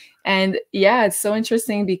 And yeah, it's so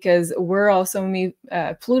interesting because we're also,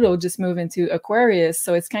 Pluto just moved into Aquarius.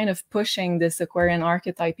 So it's kind of pushing this Aquarian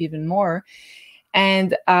archetype even more.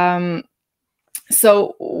 And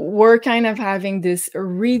so we're kind of having this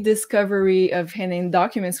rediscovery of hidden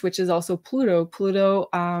documents, which is also Pluto. Pluto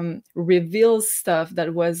reveals stuff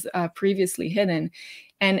that was previously hidden.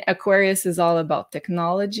 And Aquarius is all about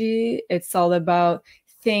technology. It's all about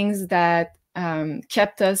things that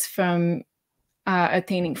kept us from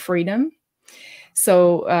attaining freedom.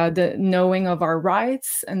 So the knowing of our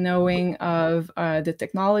rights and knowing of the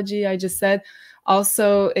technology I just said.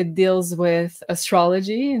 Also, it deals with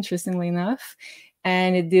astrology, interestingly enough,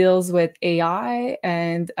 and it deals with AI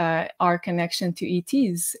and our connection to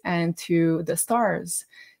ETs and to the stars.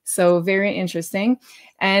 So very interesting.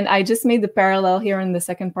 And I just made the parallel here in the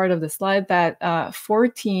second part of the slide that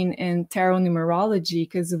 14 in tarot numerology,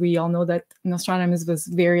 because we all know that Nostradamus was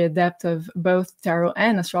very adept of both tarot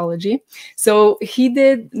and astrology. So he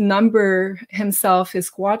did number himself his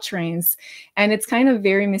quatrains, and it's kind of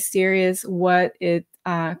very mysterious what it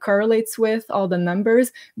correlates with, all the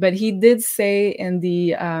numbers. But he did say in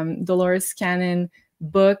the Dolores Cannon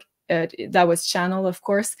book, that was channeled, of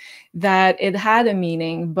course, that it had a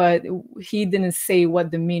meaning, but he didn't say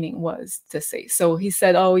what the meaning was to say. So he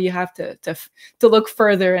said, oh, you have to look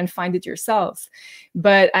further and find it yourselves.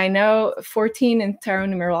 But I know 14 in tarot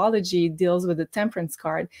numerology deals with the Temperance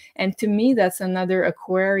card. And to me, that's another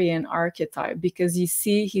Aquarian archetype, because you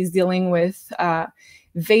see he's dealing with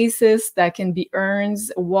vases that can be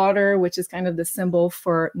urns, water, which is kind of the symbol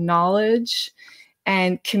for knowledge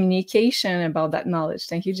and communication about that knowledge.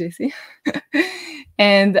 Thank you, JC.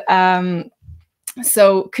 And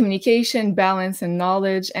so communication, balance, and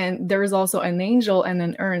knowledge. And there is also an angel and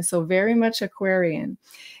an urn. So very much Aquarian.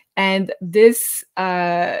 And this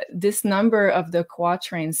number of the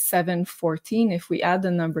quatrains, 714, if we add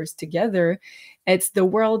the numbers together, it's the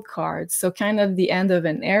world card. So kind of the end of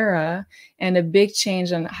an era and a big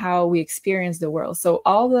change on how we experience the world. So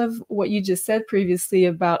all of what you just said previously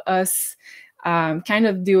about us kind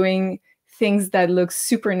of doing things that look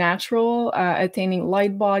supernatural, attaining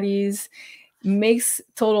light bodies, makes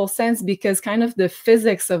total sense, because kind of the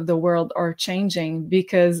physics of the world are changing,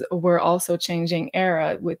 because we're also changing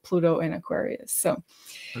era with Pluto in Aquarius. So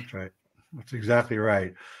that's right. That's exactly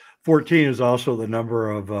right. 14 is also the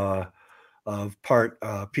number of part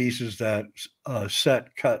pieces that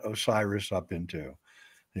Set cut Osiris up into.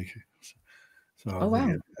 So oh, wow.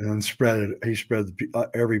 and then he spread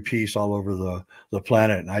every piece all over the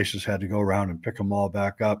planet, and Isis had to go around and pick them all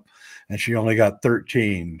back up, and she only got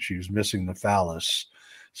 13. She was missing the phallus,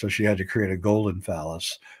 so she had to create a golden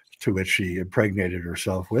phallus, to which she impregnated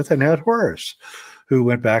herself with, and had Horus, who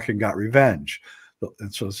went back and got revenge.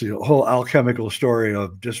 And so it's the whole alchemical story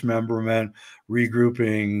of dismemberment,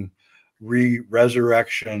 regrouping,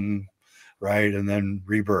 resurrection, right, and then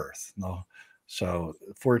rebirth. So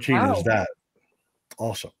 14 wow. is that.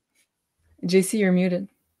 Also, JC, you're muted.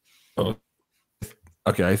 Oh,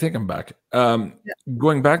 okay. I think I'm back.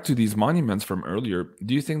 Going back to these monuments from earlier,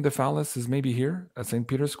 do you think the phallus is maybe here at St.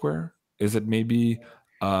 Peter's Square? Is it maybe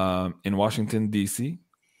in Washington, D.C.?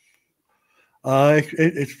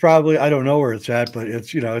 It's probably, I don't know where it's at, but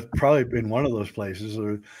it's, it's probably been one of those places.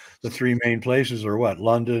 Or the three main places are what?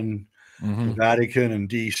 London, the Vatican, and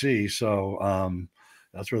D.C. So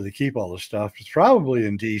that's where they keep all the stuff. It's probably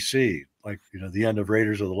in D.C., like, the end of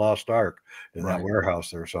Raiders of the Lost Ark, in that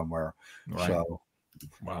warehouse there somewhere. Right. So,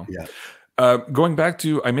 wow. Yeah. Going back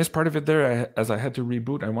to, I missed part of it there as I had to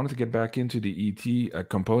reboot. I wanted to get back into the ET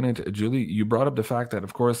component. Julie, you brought up the fact that,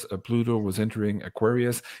 of course, Pluto was entering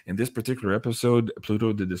Aquarius. In this particular episode,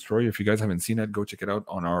 Pluto the Destroyer, if you guys haven't seen it, go check it out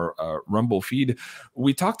on our Rumble feed.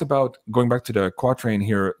 We talked about, going back to the quatrain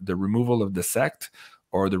here, the removal of the sect,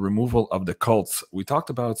 or the removal of the cults. We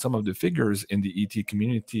talked about some of the figures in the ET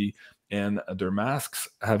community, and their masks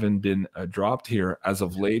haven't been dropped here as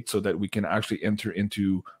of late, so that we can actually enter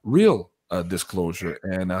into real disclosure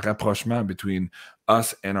and a rapprochement between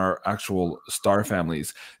us and our actual star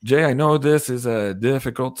families. Jay, I know this is a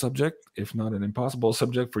difficult subject, if not an impossible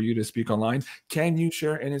subject for you to speak online. Can you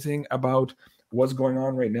share anything about what's going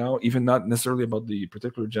on right now, even not necessarily about the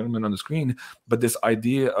particular gentleman on the screen, but this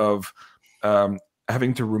idea of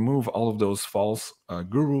having to remove all of those false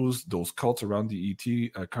gurus, those cults around the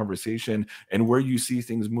ET conversation, and where you see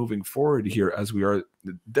things moving forward here, as we are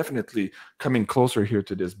definitely coming closer here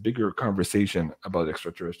to this bigger conversation about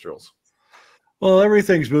extraterrestrials? Well,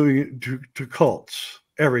 everything's moving to cults.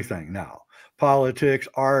 Everything now. Politics,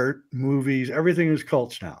 art, movies, everything is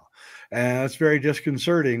cults now. And it's very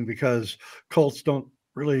disconcerting, because cults don't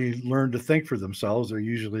really learn to think for themselves. They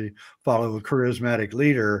usually follow a charismatic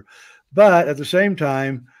leader. But at the same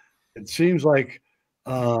time, it seems like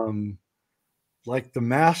the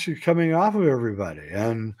mask is coming off of everybody,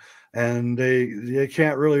 and they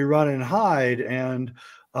can't really run and hide. And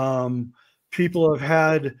people have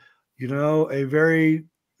had, a very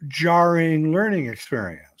jarring learning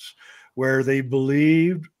experience, where they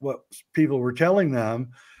believed what people were telling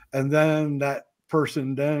them, and then that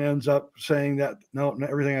person then ends up saying that, no,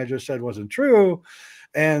 everything I just said wasn't true.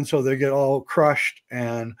 And so they get all crushed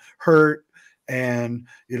and hurt. And,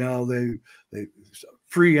 they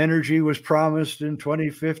free energy was promised in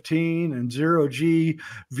 2015, and zero-G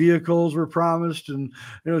vehicles were promised, and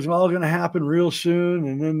it was all going to happen real soon.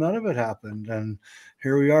 And then none of it happened. And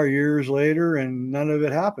here we are years later, and none of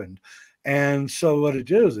it happened. And so what it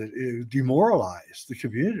did is it demoralized the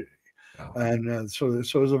community. Oh. And so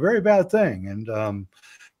it was a very bad thing.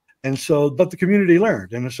 And so, but the community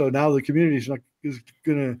learned. And so now the community is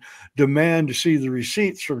going to demand to see the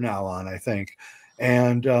receipts from now on, I think.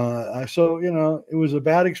 And so, it was a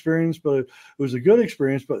bad experience, but it was a good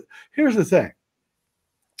experience. But here's the thing.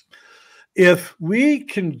 If we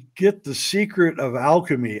can get the secret of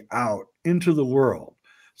alchemy out into the world,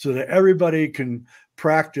 so that everybody can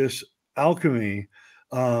practice alchemy,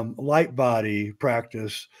 light body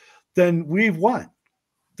practice, then we've won.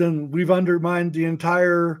 Then we've undermined the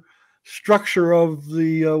entire structure of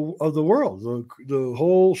the world. The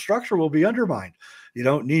whole structure will be undermined. You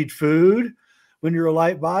don't need food when you're a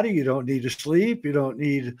light body. You don't need to sleep. You don't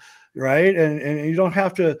need, right? And you don't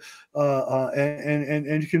have to.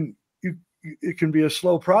 And you can. It can be a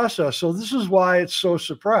slow process. So this is why it's so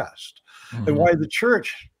suppressed, and why the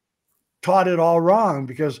church taught it all wrong,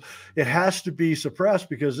 because it has to be suppressed,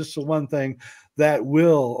 because it's the one thing that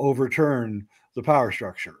will overturn the power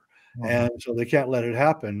structure. And so they can't let it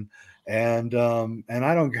happen. And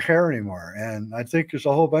I don't care anymore. And I think there's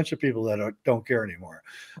a whole bunch of people that don't care anymore.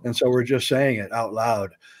 And so we're just saying it out loud.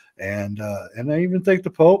 And I even think the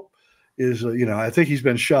Pope is, I think he's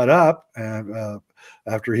been shut up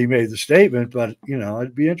after he made the statement, but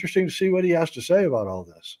it'd be interesting to see what he has to say about all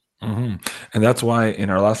this. And that's why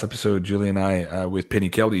in our last episode, Julie and I, with Penny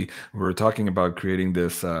Kelly, we were talking about creating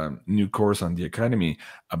this new course on the Academy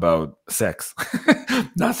about sex.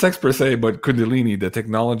 Not sex per se, but Kundalini, the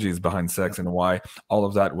technologies behind sex, and why all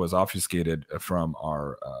of that was obfuscated from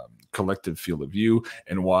our collective field of view,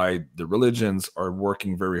 and why the religions are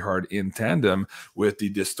working very hard in tandem with the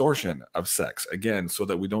distortion of sex, again, so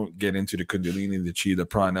that we don't get into the Kundalini, the Chi, the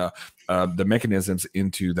Prana, the mechanisms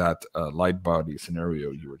into that light body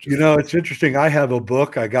scenario you were just it's interesting. I have a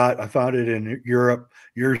book I found it in Europe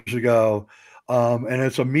years ago, and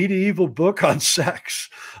it's a medieval book on sex,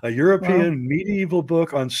 a European medieval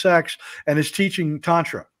book on sex, and it's teaching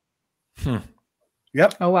Tantra.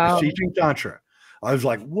 Yep. Oh, wow. It's teaching Tantra. I was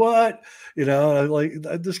like, what? Like,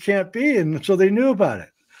 this can't be. And so they knew about it.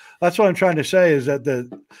 That's what I'm trying to say, is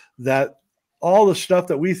that all the stuff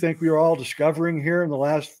that we think we are all discovering here in the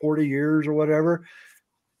last 40 years or whatever,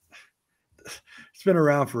 it's been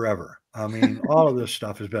around forever. I mean, all of this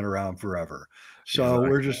stuff has been around forever. So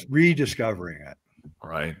we're just rediscovering it.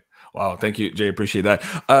 Right. Wow. Thank you, Jay. Appreciate that.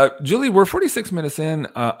 Julie, we're 46 minutes in.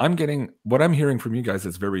 What I'm hearing from you guys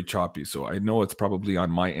is very choppy. So I know it's probably on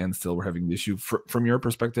my end still. We're having the issue. From your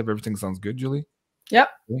perspective, everything sounds good, Julie? Yep.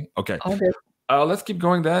 Okay. All good. Let's keep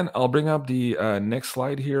going then. I'll bring up the next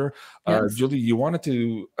slide here. Yes. Julie, you wanted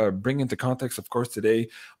to bring into context, of course, today,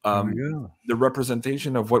 the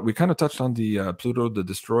representation of what we kind of touched on the Pluto, the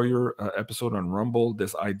Destroyer episode on Rumble,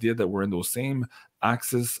 this idea that we're in those same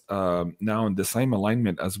axis now in the same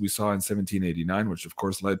alignment as we saw in 1789, which of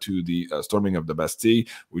course led to the storming of the Bastille.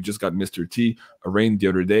 We just got Mr. T arraigned the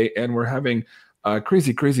other day, and we're having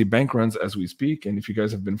crazy bank runs as we speak. And if you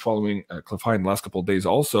guys have been following Cliff High in the last couple of days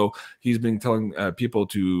also, he's been telling people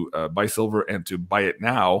to buy silver and to buy it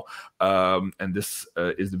now. And this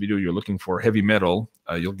is the video you're looking for, heavy metal.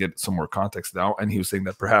 You'll get some more context now. And he was saying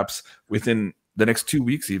that perhaps within the next 2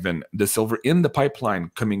 weeks, even, the silver in the pipeline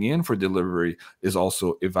coming in for delivery is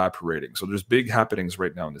also evaporating. So there's big happenings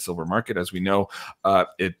right now in the silver market. As we know,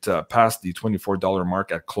 it passed the $24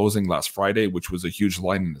 mark at closing last Friday, which was a huge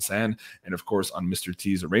line in the sand. And of course, on Mr.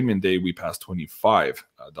 T's arraignment day, we passed $25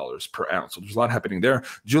 per ounce. So there's a lot happening there.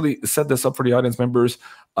 Julie, set this up for the audience members.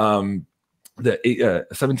 The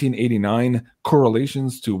 1789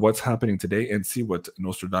 correlations to what's happening today, and see what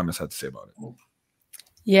Nostradamus had to say about it.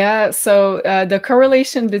 Yeah, so the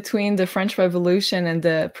correlation between the French Revolution and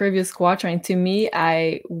the previous quatrain, to me,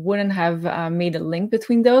 I wouldn't have made a link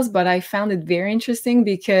between those, but I found it very interesting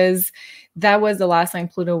because that was the last time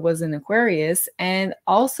Pluto was in Aquarius, and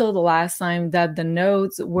also the last time that the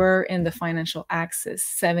nodes were in the financial axis,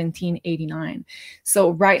 1789.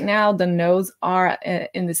 So right now, the nodes are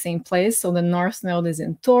in the same place. So the North node is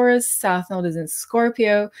in Taurus, South node is in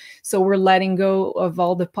Scorpio. So we're letting go of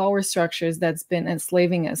all the power structures that's been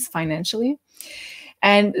enslaving us financially.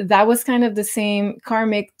 And that was kind of the same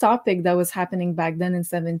karmic topic that was happening back then in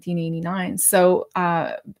 1789. So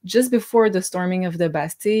just before the storming of the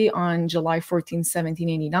Bastille on July 14,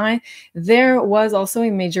 1789, there was also a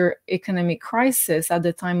major economic crisis at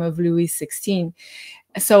the time of Louis XVI.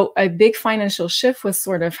 So a big financial shift was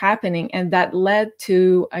sort of happening, and that led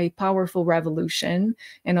to a powerful revolution.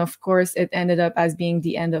 And of course, it ended up as being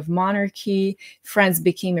the end of monarchy. France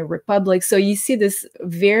became a republic. So you see this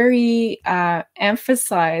very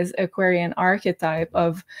emphasized Aquarian archetype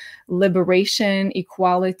of liberation,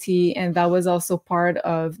 equality, and that was also part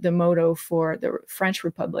of the motto for the French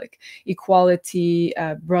Republic: equality,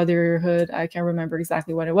 brotherhood. I can't remember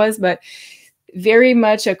exactly what it was, but very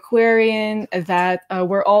much Aquarian, that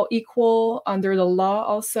we're all equal under the law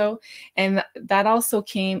also. And that also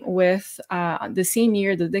came with the same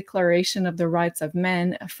year, the Declaration of the Rights of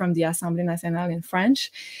Men from the Assemblée Nationale in France.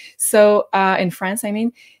 So in France, I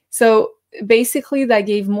mean. So basically that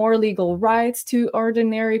gave more legal rights to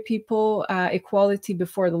ordinary people, equality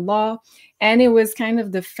before the law, and it was kind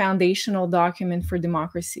of the foundational document for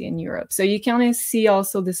democracy in Europe. So you kind of see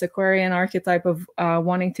also this Aquarian archetype of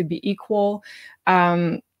wanting to be equal,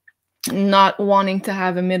 not wanting to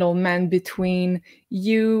have a middleman between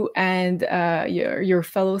you and your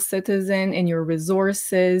fellow citizen and your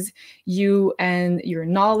resources, you and your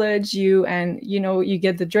knowledge, you and, you know, you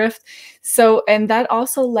get the drift. So, and that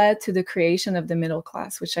also led to the creation of the middle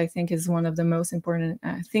class, which I think is one of the most important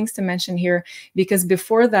things to mention here, because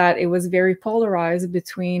before that, it was very polarized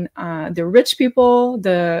between the rich people,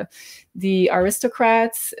 the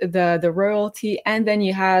aristocrats, the royalty, and then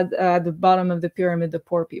you had the bottom of the pyramid, the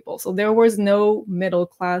poor people. So there was no middle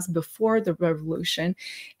class before the revolution.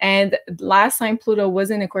 And last time Pluto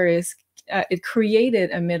was in Aquarius, it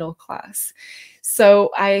created a middle class.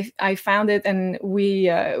 So I found it, and we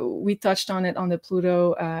touched on it on the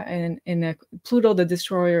Pluto in a Pluto the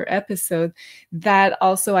Destroyer episode. That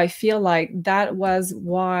also, I feel like that was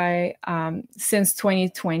why since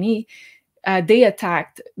 2020. They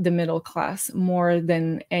attacked the middle class more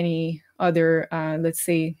than any other, let's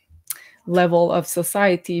say, level of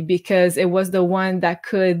society, because it was the one that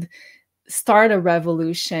could start a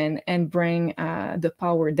revolution and bring the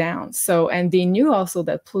power down. So, and they knew also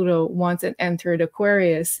that Pluto, once it entered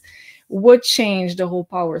Aquarius, would change the whole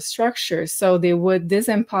power structure. So they would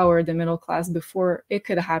disempower the middle class before it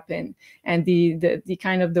could happen. And the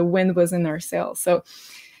kind of the wind was in our sails. So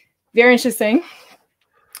very interesting.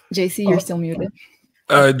 JC, you're still muted.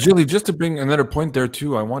 Julie, just to bring another point there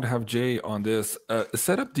too, I want to have Jay on this.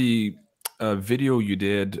 Set up the video you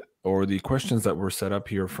did, or the questions that were set up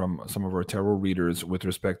here from some of our tarot readers with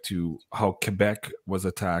respect to how Quebec was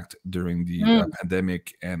attacked during the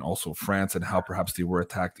pandemic, and also France, and how perhaps they were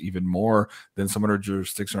attacked even more than some other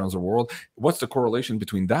jurisdictions around the world. What's the correlation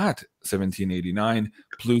between that 1789,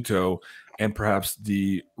 Pluto, and perhaps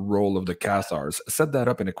the role of the Cathars? Set that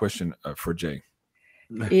up in a question for Jay.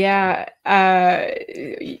 Yeah,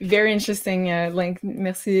 very interesting link.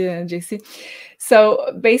 Merci, JC.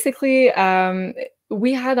 So basically,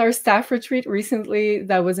 we had our staff retreat recently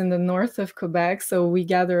that was in the north of Quebec. So we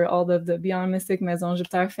gathered all of the BeyondMystic Maison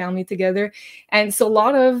Jupiter family together. And so a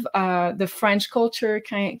lot of the French culture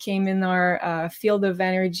came in our field of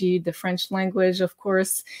energy, the French language, of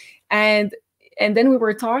course. And then we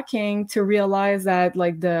were talking to realize that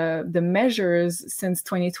like the measures since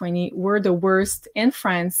 2020 were the worst in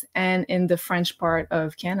France and in the French part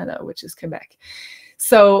of Canada, which is Quebec.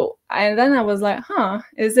 So, and then I was like, how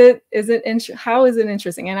is it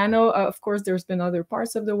interesting? And I know, of course, there's been other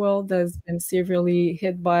parts of the world that's been severely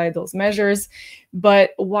hit by those measures,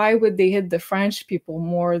 but why would they hit the French people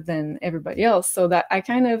more than everybody else? So that I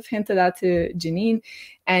kind of hinted that to Janine,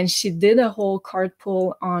 and she did a whole card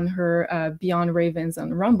pull on her Beyond Ravens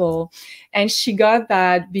on Rumble. And she got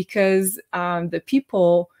that because the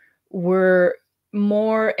people were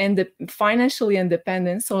more financially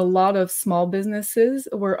independent. So a lot of small businesses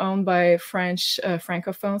were owned by French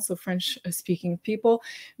francophones, so French speaking people,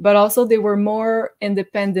 but also they were more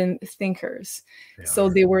independent thinkers. Yeah. So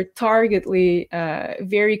they were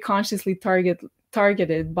very consciously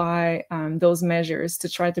targeted by those measures to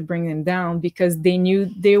try to bring them down, because they knew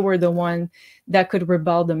they were the one that could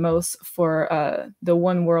rebel the most for the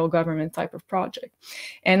one world government type of project.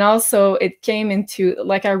 And also it came into,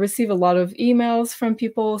 like, I received a lot of emails from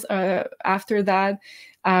people after that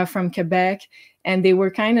from Quebec, and they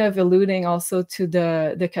were kind of alluding also to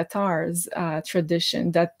the Cathars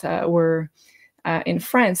tradition that were in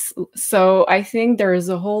France. So I think there is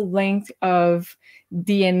a whole link of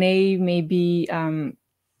DNA, maybe,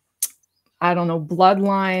 I don't know,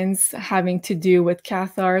 bloodlines having to do with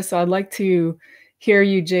Cathar. So I'd like to hear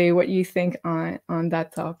you, Jay, what you think on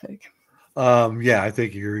that topic. Yeah, I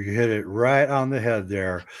think you hit it right on the head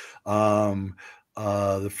there.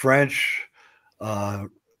 The French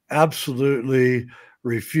absolutely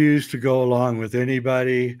refuse to go along with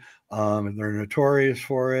anybody, and they're notorious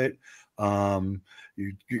for it.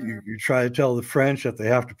 You try to tell the French that they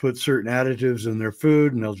have to put certain additives in their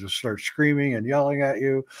food, and they'll just start screaming and yelling at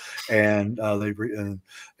you. And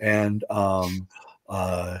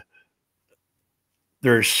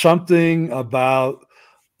there's something about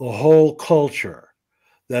the whole culture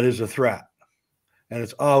that is a threat, and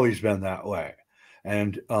it's always been that way.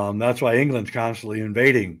 And that's why England's constantly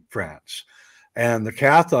invading France. And the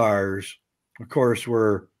Cathars, of course,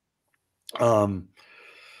 were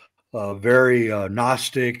a very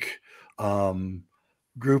Gnostic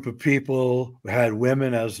group of people who had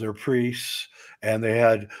women as their priests, and they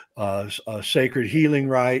had sacred healing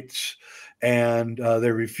rites. and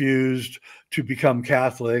they refused to become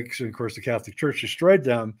Catholics. And of course, the Catholic Church destroyed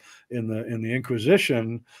them in the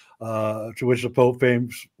Inquisition. To which the Pope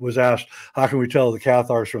was asked, "How can we tell the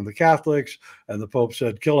Cathars from the Catholics?" And the Pope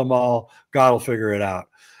said, "Kill them all. God will figure it out."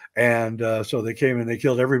 And so they came and they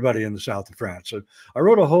killed everybody in the south of France. So I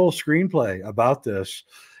wrote a whole screenplay about this,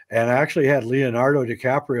 and I actually had Leonardo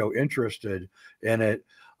DiCaprio interested in it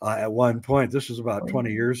at one point. This was about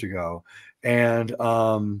 20 years ago, and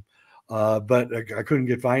but I couldn't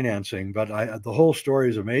get financing. But the whole story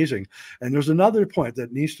is amazing. And there's another point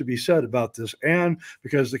that needs to be said about this, and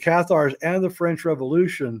because the Cathars and the French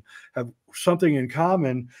Revolution have something in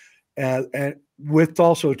common, and with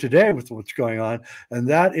also today with what's going on, and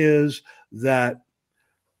that is that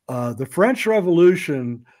the French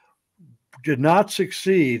Revolution did not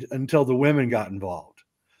succeed until the women got involved.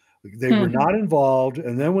 They were not involved.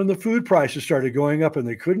 And then when the food prices started going up and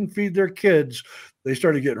they couldn't feed their kids, they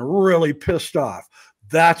started getting really pissed off.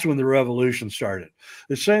 That's when the revolution started.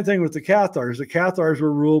 The same thing with the Cathars. The Cathars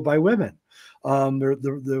were ruled by women. There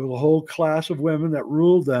was a whole class of women that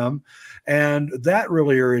ruled them, and that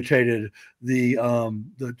really irritated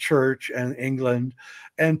the church and England.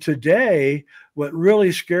 And today, what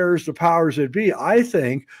really scares the powers that be, I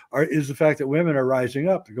think, is the fact that women are rising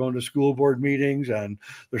up. They're going to school board meetings and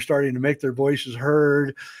they're starting to make their voices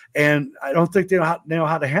heard. And I don't think they know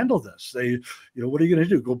how to handle this. What are you going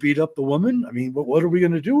to do? Go beat up the woman? I mean, what are we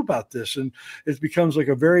going to do about this? And it becomes like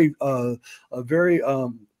a very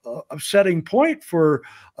upsetting point for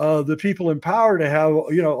the people in power to have,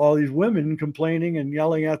 all these women complaining and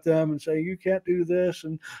yelling at them and saying, "You can't do this,"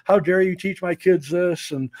 and "How dare you teach my kids this,"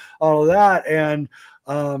 and all of that. And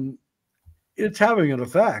it's having an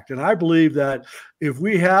effect. And I believe that if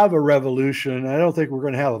we have a revolution, I don't think we're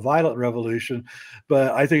going to have a violent revolution,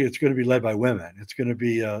 but I think it's going to be led by women. It's going to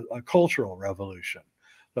be a cultural revolution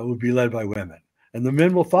that would be led by women. And the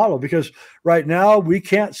men will follow, because right now we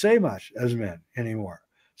can't say much as men anymore.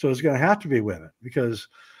 So it's going to have to be women, because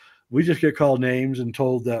we just get called names and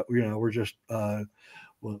told that, we're just,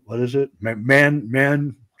 what is it?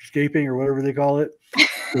 Manscaping or whatever they call it.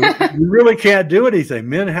 You really can't do anything.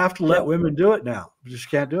 Men have to let women do it now. We just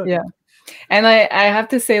can't do it. Yeah. And I have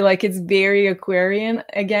to say, like, it's very Aquarian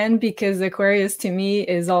again, because Aquarius to me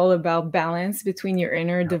is all about balance between your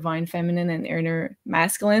inner divine feminine and inner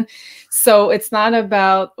masculine. So it's not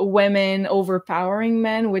about women overpowering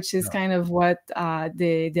men, which is kind of what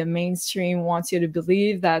the mainstream wants you to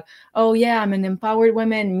believe, that, oh yeah, I'm an empowered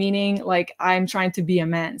woman, meaning like I'm trying to be a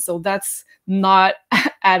man. So that's not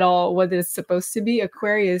at all what it's supposed to be.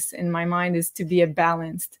 Aquarius, in my mind, is to be a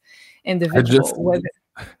balanced individual.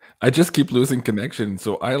 I just keep losing connection.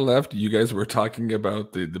 So I left. You guys were talking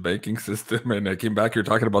about the banking system, and I came back. You're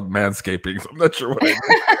talking about manscaping. So I'm not sure what I mean.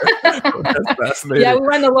 That's fascinating. Yeah, we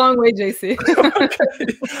went a long way, JC.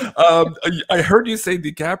 Okay. I heard you say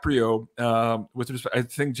DiCaprio. With respect, I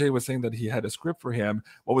think Jay was saying that he had a script for him.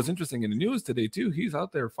 What was interesting in the news today too, he's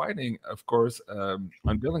out there fighting, of course,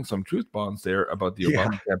 unveiling some truth bombs there about the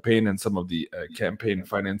Obama campaign and some of the campaign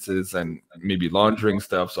finances and maybe laundering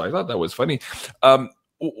stuff. So I thought that was funny.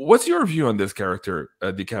 What's your view on this character,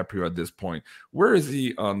 DiCaprio, at this point? Where is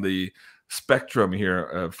he on the spectrum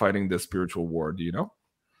here, fighting the spiritual war? Do you know?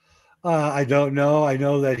 I don't know. I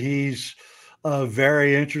know that he's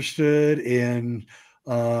very interested in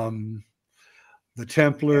the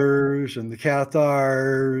Templars and the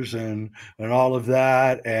Cathars and all of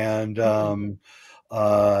that. And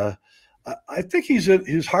I think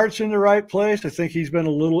his heart's in the right place. I think he's been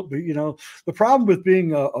a little, the problem with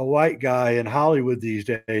being a white guy in Hollywood these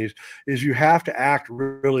days is you have to act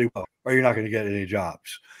really well or you're not going to get any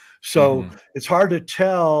jobs. So it's hard to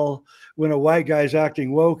tell when a white guy's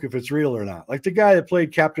acting woke if it's real or not. Like the guy that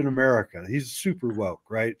played Captain America, he's super woke,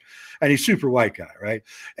 right? And he's super white guy, right?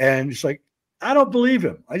 And it's like, I don't believe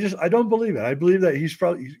him. I don't believe it. I believe that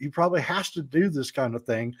he probably has to do this kind of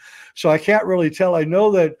thing. So I can't really tell. I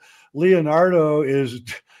know that Leonardo is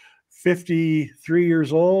 53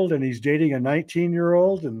 years old and he's dating a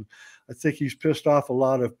 19-year-old, and I think he's pissed off a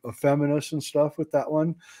lot of feminists and stuff with that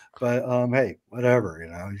one. But hey, whatever,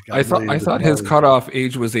 I thought his cutoff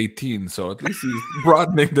age was 18, so at least he's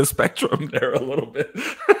broadening the spectrum there a little bit.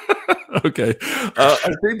 Okay.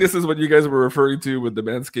 I think this is what you guys were referring to with the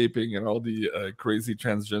manscaping and all the crazy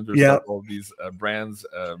transgender stuff, all these brands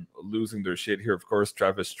losing their shit here. Of course,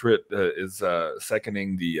 Travis Tritt is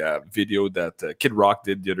seconding the video that Kid Rock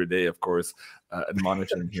did the other day, of course,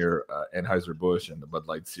 admonishing here Anheuser-Busch and the Bud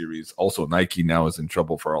Light series. Also, Nike now is in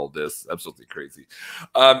trouble for all this. Absolutely crazy.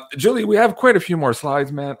 Julie, we have quite a few more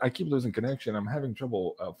slides, man. I keep losing connection. I'm having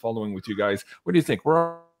trouble following with you guys. What do you think?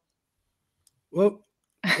 Well,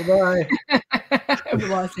 Bye.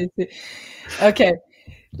 Okay.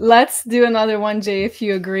 Let's do another one, Jay, if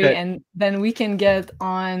you agree, Okay. and then we can get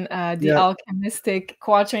on the Yeah. alchemistic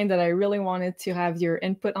quatrain that I really wanted to have your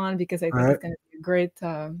input on, because I think it's going to be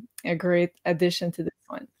a great addition to this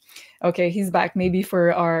one. Okay, he's back. Maybe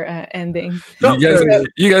for our ending.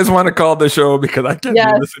 You guys want to call the show because I can't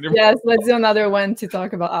do this anymore. Yes, let's do another one to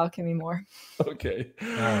talk about alchemy more. Okay.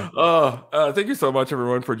 Thank you so much,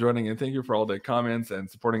 everyone, for joining, and thank you for all the comments and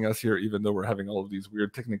supporting us here, even though we're having all of these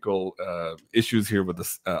weird technical issues here with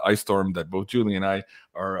this ice storm that both Julie and I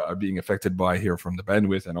are being affected by here from the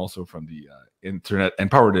bandwidth and also from the internet and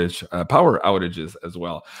power outages as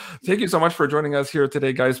well. Thank you so much for joining us here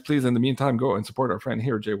today, guys. Please, in the meantime, go and support our friend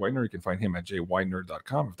here, Jay Weidner. You can find him at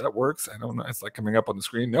jweidner.com if that works. I don't know. It's like coming up on the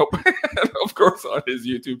screen. Nope. And of course, on his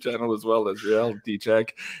YouTube channel as well as Reality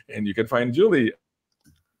Check. And you can find Julie.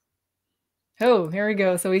 Oh, here we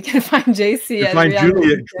go. So we can find JC at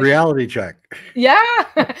Reality Check. Yeah,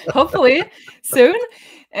 hopefully soon.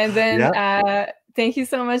 And then thank you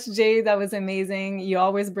so much, Jay. That was amazing. You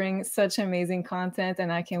always bring such amazing content, and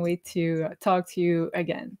I can't wait to talk to you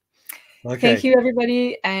again. Okay. Thank you,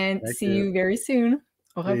 everybody, and see you very soon.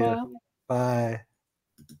 Au revoir. Bye.